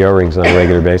replace the O-rings on a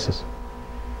regular basis.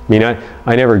 I mean,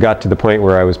 I never got to the point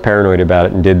where I was paranoid about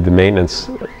it and did the maintenance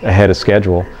ahead of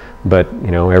schedule. But, you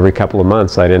know, every couple of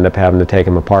months I'd end up having to take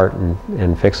them apart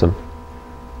and fix them.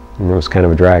 And it was kind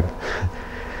of a drag.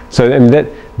 So, and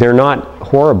they're not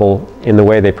horrible in the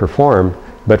way they perform,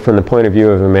 but from the point of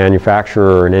view of a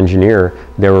manufacturer or an engineer,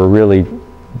 there were really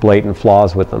blatant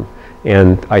flaws with them.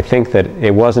 And I think that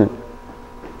it was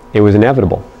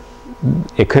inevitable.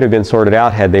 It could have been sorted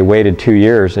out had they waited 2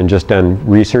 years and just done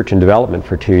research and development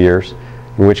for 2 years,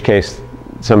 in which case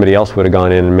somebody else would have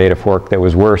gone in and made a fork that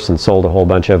was worse and sold a whole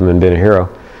bunch of them and been a hero.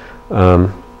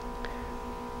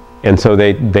 And so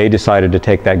they decided to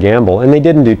take that gamble, and they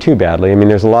didn't do too badly. I mean,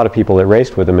 there's a lot of people that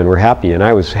raced with them and were happy, and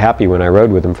I was happy when I rode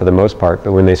with them for the most part,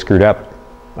 but when they screwed up,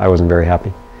 I wasn't very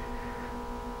happy.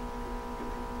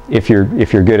 If you're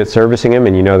good at servicing them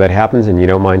and you know that happens and you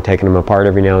don't mind taking them apart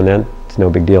every now and then, it's no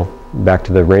big deal. Back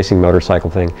to the racing motorcycle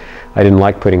thing. I didn't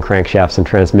like putting crankshafts and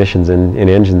transmissions in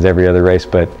engines every other race,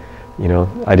 but you know,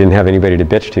 I didn't have anybody to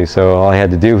bitch to, so all I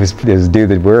had to do was do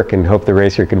the work and hope the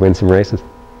racer could win some races.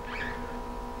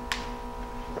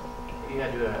 You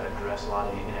had to address a lot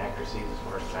of inaccuracies as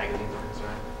far as magazines are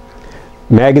concerned?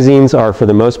 Magazines are for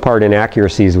the most part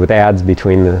inaccuracies with ads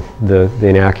between the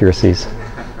inaccuracies.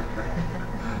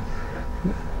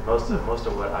 Most of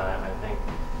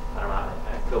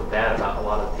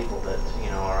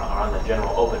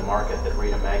the market that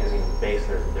read a magazine and base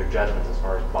their judgments as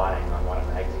far as buying on what a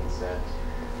magazine says,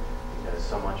 because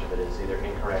so much of it is either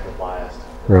incorrect or biased,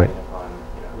 Right. depending upon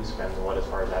who spends what as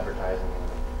far as advertising.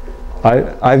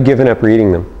 I've given up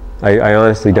reading them. I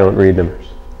honestly don't read them.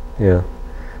 Yeah.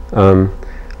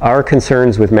 Our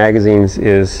concerns with magazines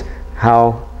is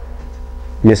how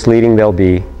misleading they'll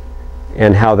be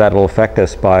and how that'll affect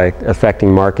us by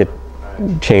affecting market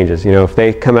changes. You know, if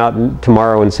they come out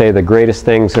tomorrow and say the greatest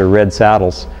things are red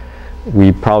saddles,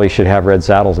 we probably should have red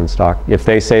saddles in stock. If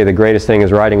they say the greatest thing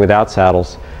is riding without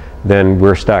saddles, then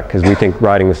we're stuck, because we think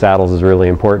riding with saddles is really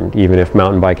important, even if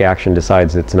Mountain Bike Action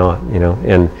decides it's not, you know,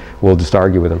 and we'll just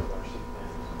argue with them.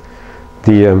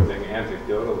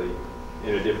 Anecdotally,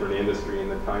 in a different industry, in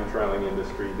the time trialing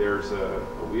industry, there's a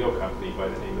wheel company by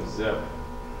the name of Zip,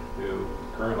 who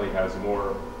currently has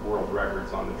more world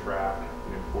records on the track,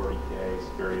 40Ks,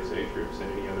 various age groups,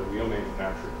 than any other wheel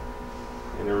manufacturer.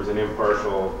 And there was an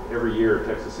impartial, every year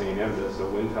Texas A&M does a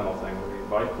wind tunnel thing where they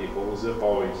invite people. Well, Zip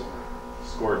always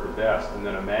scored the best, and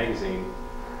then a magazine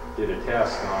did a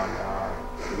test on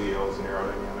wheels and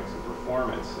aerodynamics and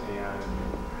performance, and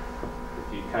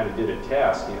if you kind of did a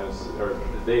test, you know, or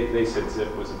they said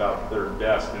Zip was about third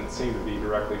best, and it seemed to be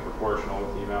directly proportional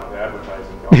with the amount of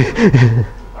advertising going on.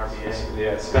 RBA.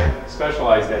 Yeah,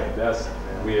 specialized at best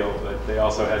wheel, but they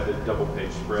also had the double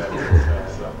page spread.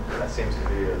 So. That seems to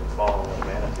be a fall in the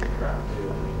manatee crowd too.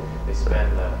 I mean, they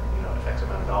spend X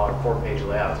amount of dollar, 4-page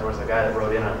layouts. There was a guy that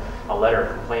wrote in a letter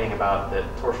complaining about the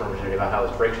torsional rigidity, about how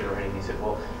his brake shoes are hitting. He said,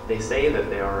 well, they say that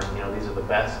they are, these are the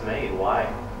best made. Why?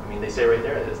 I mean, they say right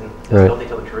there, don't they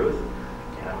tell the truth?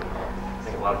 Yeah, I mean, I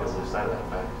think a lot of people lose sight of that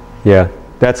fact. Yeah,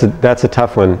 that's a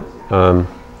tough one.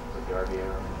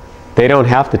 They don't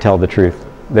have to tell the truth.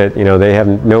 That they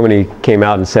haven't. Nobody came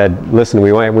out and said, "Listen,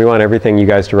 we want everything you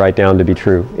guys to write down to be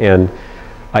true." And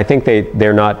I think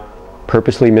they're not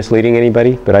purposely misleading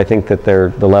anybody, but I think that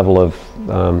the level of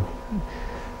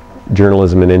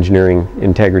journalism and engineering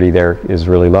integrity there is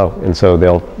really low, and so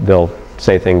they'll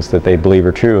say things that they believe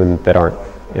are true and that aren't,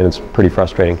 and it's pretty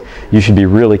frustrating. You should be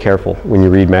really careful when you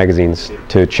read magazines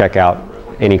to check out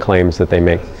any claims that they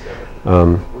make.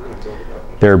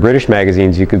 There are British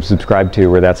magazines you can subscribe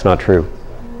to where that's not true.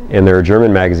 And there are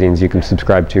German magazines you can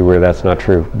subscribe to where that's not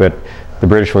true. But the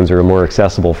British ones are more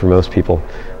accessible for most people.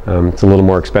 It's a little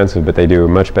more expensive, but they do a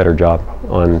much better job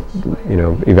on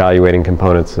evaluating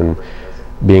components and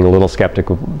being a little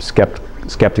skeptical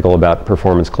about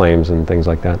performance claims and things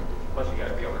like that. Plus you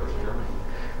gotta be able to read German.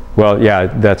 Well, yeah,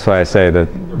 that's why I say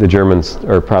that the German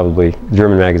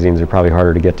magazines are probably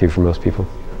harder to get to for most people.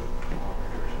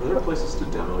 Are there places to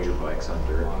demo your bikes on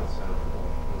dirt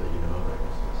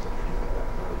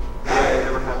that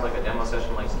Ever have like a demo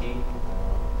session like ski?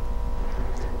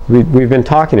 We've been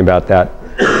talking about that.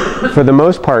 For the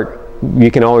most part,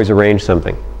 you can always arrange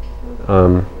something.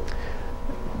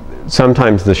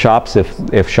 Sometimes the shops,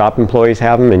 if shop employees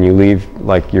have them and you leave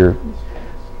like your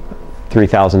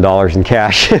 $3,000 in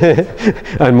cash,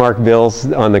 unmarked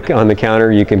bills on the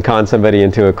counter, you can con somebody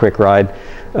into a quick ride.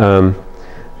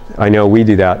 I know we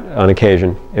do that on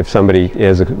occasion if somebody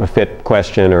is a fit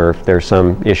question or if there's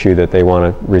some issue that they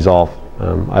want to resolve.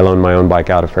 I loan my own bike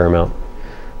out a fair amount.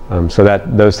 So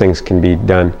those things can be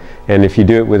done. And if you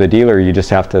do it with a dealer, you just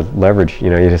have to leverage. You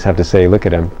just have to say, look,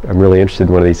 I'm really interested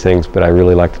in one of these things, but I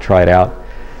really like to try it out.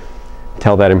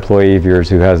 Tell that employee of yours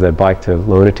who has that bike to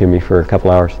loan it to me for a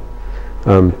couple hours.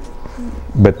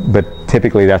 But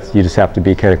typically you just have to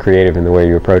be kind of creative in the way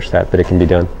you approach that, but it can be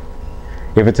done.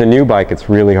 If it's a new bike, it's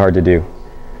really hard to do.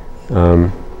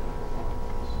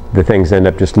 The things end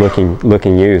up just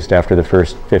looking used after the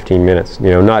first 15 minutes.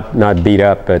 Not beat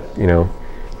up, but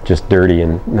just dirty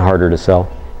and harder to sell.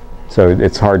 So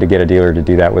it's hard to get a dealer to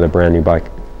do that with a brand new bike.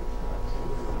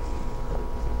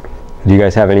 Do you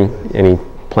guys have any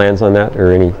plans on that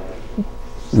or any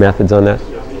methods on that?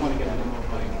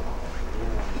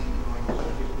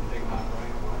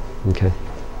 Okay.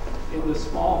 In the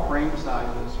small frame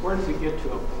sizes, where does it get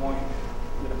to a point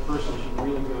that a person should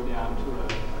really go down to a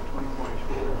 24-inch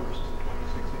wheel versus a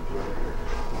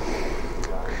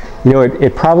 26-inch wheel?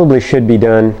 It probably should be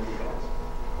done,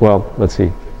 well, let's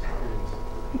see.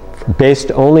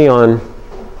 Based only on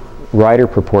rider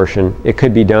proportion, it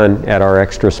could be done at our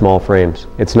extra small frames.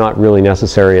 It's not really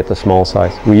necessary at the small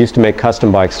size. We used to make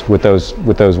custom bikes with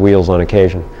those wheels on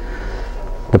occasion.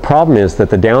 The problem is that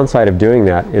the downside of doing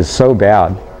that is so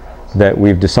bad that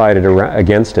we've decided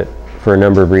against it for a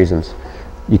number of reasons.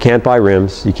 You can't buy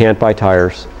rims, you can't buy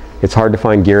tires, it's hard to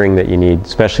find gearing that you need,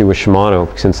 especially with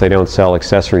Shimano, since they don't sell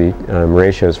accessory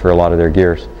ratios for a lot of their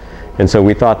gears. And so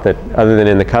we thought that other than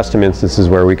in the custom instances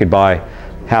where we could buy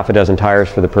half a dozen tires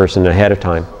for the person ahead of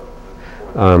time.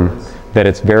 That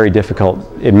it's very difficult.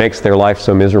 It makes their life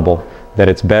so miserable that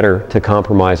it's better to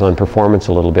compromise on performance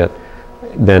a little bit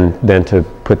than to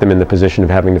put them in the position of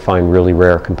having to find really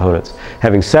rare components.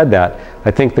 Having said that,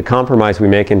 I think the compromise we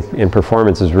make in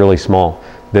performance is really small.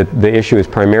 The issue is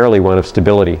primarily one of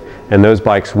stability, and those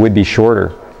bikes would be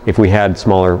shorter if we had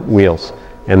smaller wheels,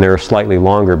 and they're slightly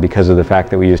longer because of the fact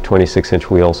that we use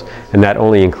 26-inch wheels, and that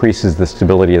only increases the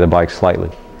stability of the bike slightly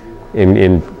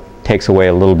and takes away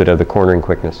a little bit of the cornering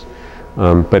quickness.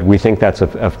 But we think that's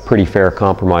a pretty fair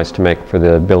compromise to make for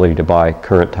the ability to buy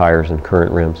current tires and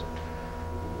current rims.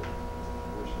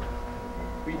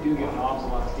 We do get an awful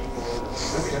lot of people with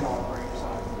small frame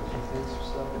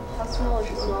sizes. How small is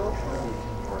your smallest?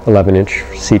 11-inch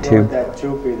C2. What would that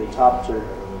tube be, the top tube?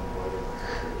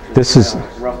 This is,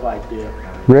 Rough idea.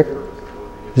 Rick,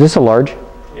 is this a large?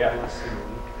 Yeah.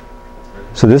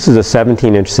 So this is a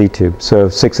 17-inch C2, so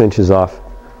 6 inches off.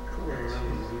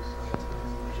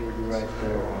 Right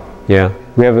there. Yeah,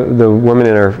 we have the woman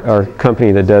in our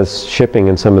company that does shipping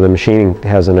and some of the machining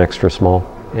has an extra small,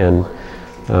 and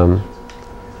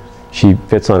she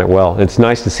fits on it well. It's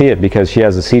nice to see it because she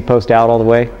has the seat post out all the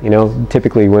way. You know,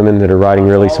 typically women that are riding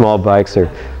really small bikes are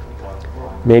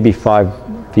maybe 5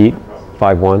 feet,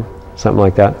 5'1", something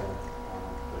like that.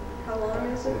 How long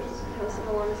is it?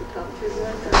 How long is the top tube?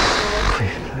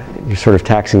 You're sort of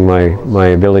taxing my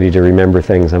ability to remember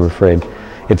things, I'm afraid.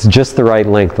 It's just the right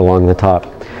length along the top.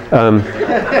 It's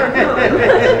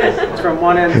from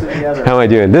one end to the other. How am I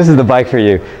doing? This is the bike for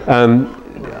you.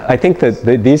 I think that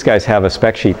these guys have a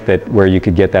spec sheet where you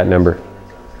could get that number.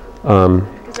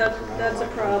 Because that's a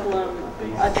problem.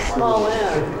 At the small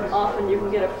end, often you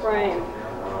can get a frame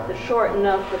that's short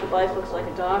enough that the bike looks like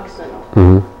a dachshund,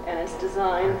 and it's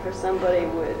designed for somebody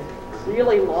with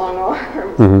really long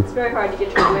arms. It's very hard to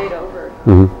get your weight over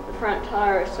the front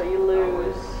tire, so you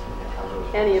lose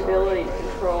any ability to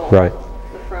control the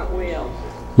front wheel.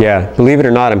 Yeah, believe it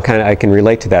or not, I can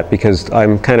relate to that because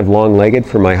I'm kind of long-legged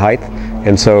for my height,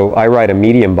 and so I ride a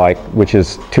medium bike, which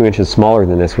is 2 inches smaller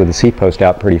than this, with the seat post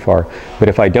out pretty far. But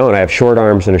if I don't, I have short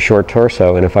arms and a short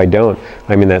torso, and if I don't,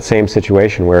 I'm in that same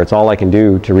situation where it's all I can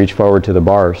do to reach forward to the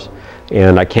bars,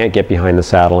 and I can't get behind the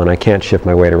saddle, and I can't shift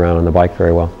my weight around on the bike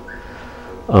very well.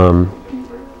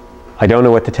 I don't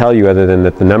know what to tell you other than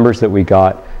that the numbers that we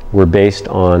got were based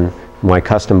on my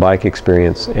custom bike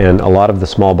experience, and a lot of the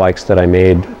small bikes that I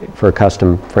made for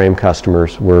custom frame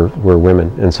customers were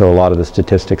women, and so a lot of the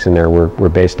statistics in there were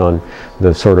based on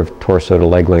the sort of torso to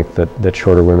leg length that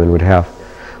shorter women would have.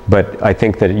 But I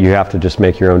think that you have to just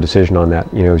make your own decision on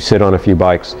that. You know, sit on a few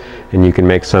bikes and you can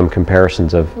make some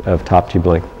comparisons of top tube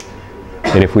length.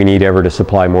 And if we need ever to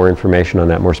supply more information on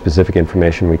that, more specific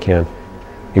information, we can.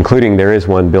 Including there is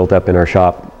one built up in our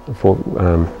shop for,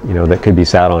 you know, that could be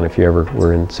sat on if you ever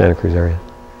were in Santa Cruz area.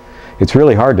 It's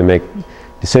really hard to make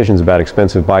decisions about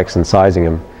expensive bikes and sizing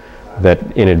them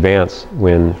in advance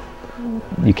when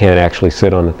you can't actually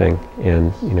sit on the thing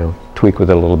and, you know, tweak with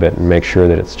it a little bit and make sure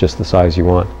that it's just the size you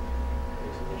want.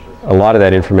 A lot of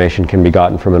that information can be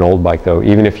gotten from an old bike though,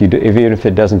 even if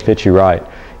it doesn't fit you right.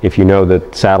 If you know the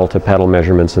saddle to pedal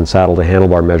measurements and saddle to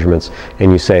handlebar measurements,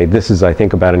 and you say, this is, I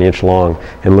think, about 1 inch long,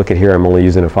 and look at here, I'm only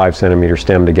using a 5 centimeter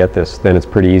stem to get this, then it's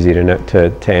pretty easy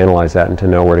to analyze that and to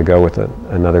know where to go with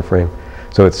another frame.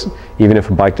 So it's, even if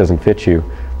a bike doesn't fit you,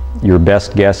 your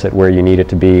best guess at where you need it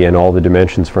to be and all the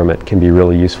dimensions from it can be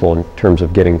really useful in terms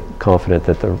of getting confident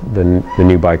that the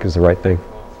new bike is the right thing.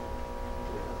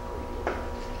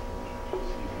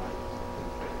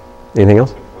 Anything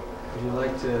else? Would you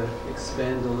like to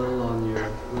expand a little on your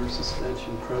rear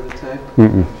suspension prototype?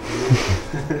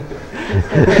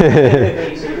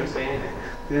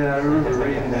 Yeah, I remember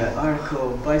reading that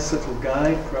article, Bicycle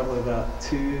Guide, probably about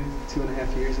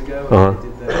 2.5 years ago. I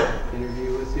did that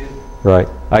interview with you. Right.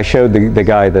 I showed the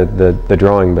guy the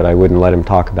drawing, but I wouldn't let him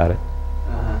talk about it.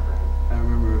 I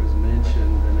remember it was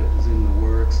mentioned and it was in the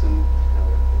works, and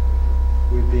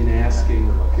we've been asking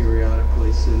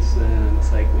periodically since then, and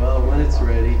it's like, well, when it's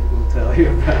ready, we'll tell you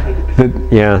about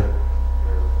it. Yeah.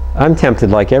 I'm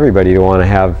tempted, like everybody, to want to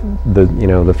have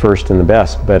the first and the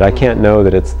best, but I can't know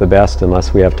that it's the best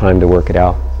unless we have time to work it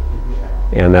out.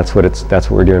 And that's what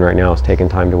we're doing right now, is taking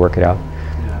time to work it out.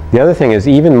 Yeah. The other thing is,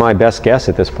 even my best guess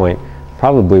at this point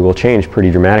probably will change pretty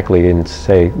dramatically in,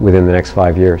 say, within the next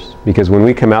 5 years. Because when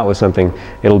we come out with something,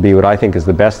 it'll be what I think is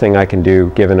the best thing I can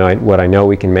do, given what I know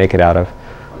we can make it out of,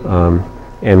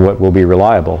 and what will be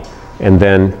reliable. And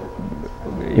then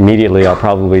immediately I'll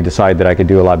probably decide that I could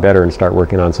do a lot better and start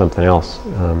working on something else.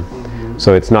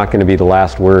 So it's not going to be the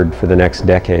last word for the next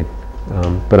decade.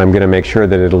 But I'm going to make sure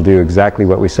that it'll do exactly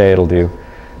what we say it'll do,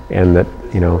 and that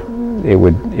you know, it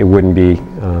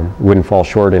wouldn't fall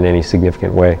short in any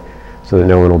significant way, so that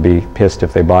no one will be pissed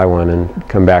if they buy one and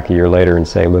come back a year later and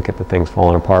say, look at the thing's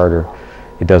falling apart, or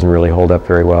it doesn't really hold up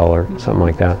very well, or something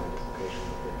like that.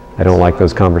 I don't like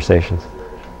those conversations.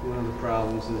 One of the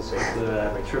problems is with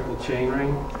the triple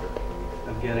chainring,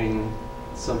 of getting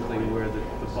something where the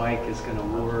bike is going to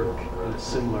work in a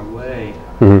similar way,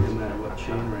 no matter what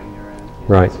chainring you're in.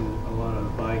 Right. A lot of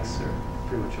the bikes, are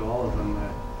pretty much all of them,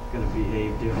 are going to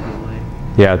behave differently.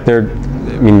 Yeah, I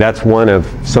mean, that's one of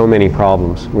so many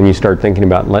problems when you start thinking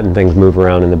about letting things move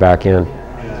around in the back end.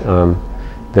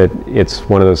 That it's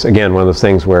one of those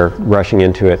things where rushing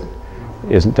into it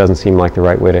doesn't seem like the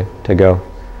right way to go.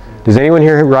 Does anyone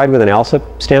here ride with an ALSA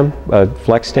stem, a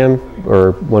flex stem,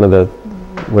 or one of the,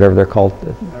 whatever they're called?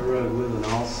 I rode with an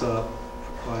ALSA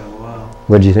for quite a while.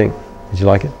 What did you think? Did you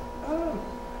like it?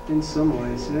 In some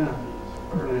ways, yeah.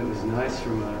 And it was nice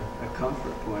from a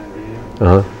comfort point of view,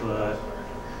 but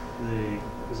it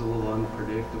was a little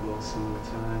unpredictable some of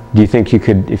the time. Do you think you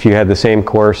could, if you had the same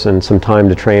course and some time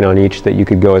to train on each, that you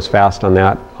could go as fast on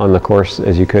the course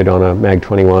as you could on a Mag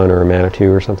 21 or a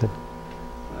Manitou or something?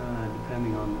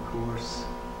 Depending on the course.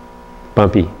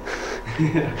 Bumpy.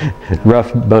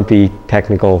 Rough, bumpy,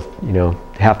 technical, you know,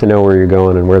 have to know where you're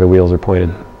going and where the wheels are pointed.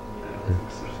 I don't think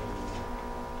so.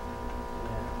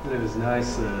 But it was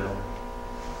nice.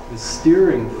 The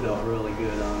steering felt really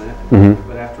good on it,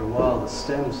 but after a while the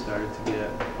stem started to get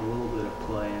a little bit of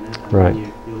play in it, and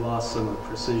then you lost some of the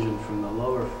precision from the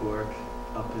lower fork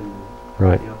up in the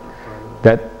upper part of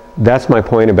it. That's my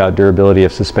point about durability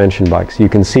of suspension bikes. You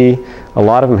can see a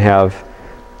lot of them have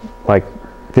like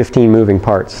 15 moving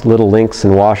parts, little links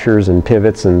and washers and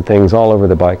pivots and things all over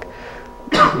the bike.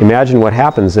 Imagine what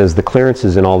happens as the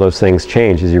clearances in all those things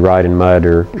change as you ride in mud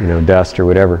or, you know, dust or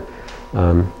whatever.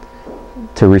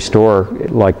 To restore,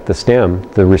 like the stem,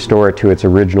 to restore it to its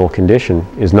original condition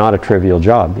is not a trivial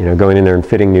job. You know, going in there and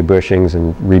fitting new bushings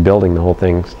and rebuilding the whole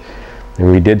thing. And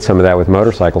we did some of that with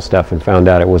motorcycle stuff and found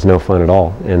out it was no fun at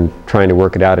all. And trying to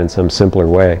work it out in some simpler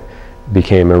way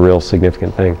became a real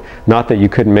significant thing. Not that you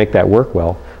couldn't make that work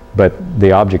well, but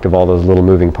the object of all those little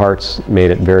moving parts made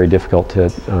it very difficult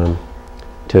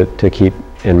to keep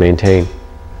and maintain.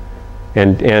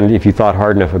 And if you thought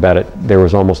hard enough about it, there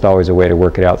was almost always a way to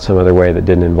work it out some other way that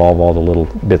didn't involve all the little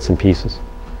bits and pieces.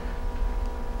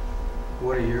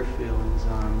 What are your feelings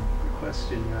on the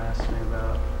question you asked me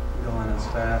about going as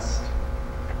fast?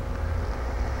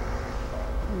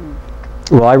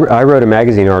 Well, I wrote a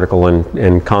magazine article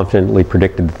and confidently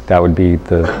predicted that would be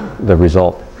the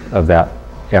result of that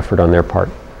effort on their part.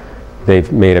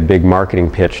 They've made a big marketing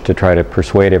pitch to try to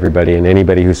persuade everybody, and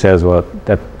anybody who says, well,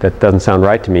 that doesn't sound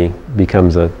right to me,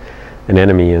 becomes an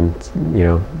enemy and, you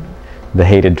know, the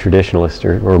hated traditionalist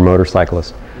or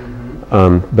motorcyclist.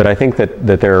 But I think that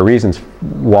there are reasons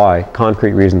why,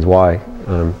 concrete reasons why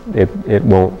it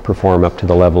won't perform up to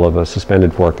the level of a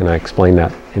suspended fork, and I explain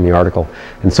that in the article.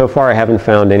 And so far I haven't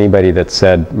found anybody that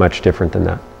said much different than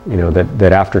that. You know,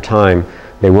 that after time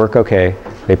they work okay.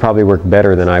 They probably work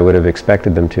better than I would have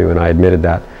expected them to, and I admitted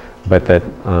that. But that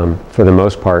for the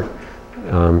most part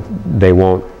they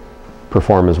won't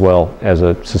perform as well as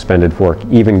a suspended fork,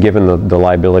 even given the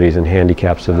liabilities and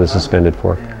handicaps of the suspended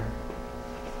fork.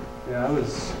 Yeah, I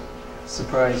was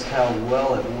surprised how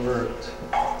well it worked.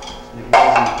 It wasn't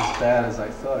as bad as I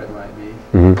thought it might be.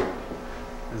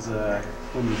 Because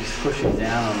when you just push it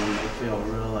down on them, they feel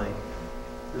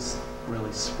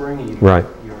really springy. Right.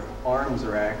 Your arms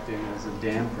are acting as a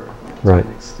damper to Right.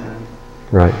 an extent.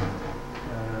 Right.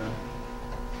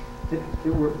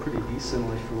 It worked pretty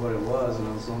decently for what it was,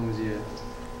 and as long as you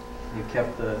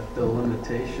kept the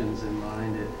limitations in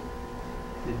mind,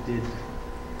 it did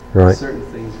Right. certain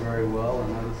things very well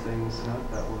and other things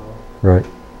not that well. Right.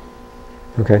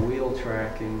 Okay. Wheel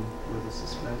tracking with a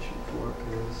suspension fork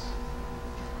is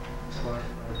far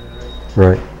better.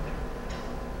 Right.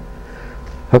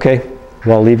 Okay.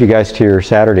 Well, I'll leave you guys to your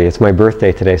Saturday. It's my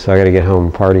birthday today, so I got to get home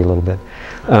and party a little bit.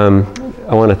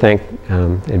 I want to thank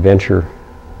Adventure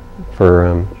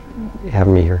for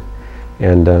having me here,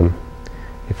 and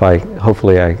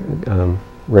hopefully I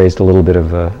raised a little bit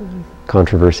of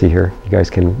controversy here. You guys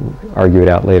can argue it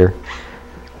out later.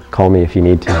 Call me if you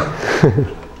need to.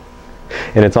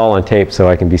 And it's all on tape, so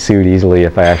I can be sued easily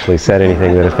if I actually said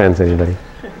anything that offends anybody.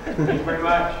 Thank you very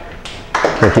much.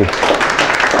 Thank you.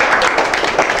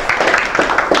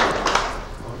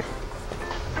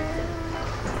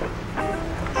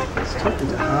 I was talking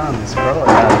to Heim, it's probably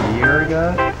about a year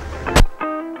ago.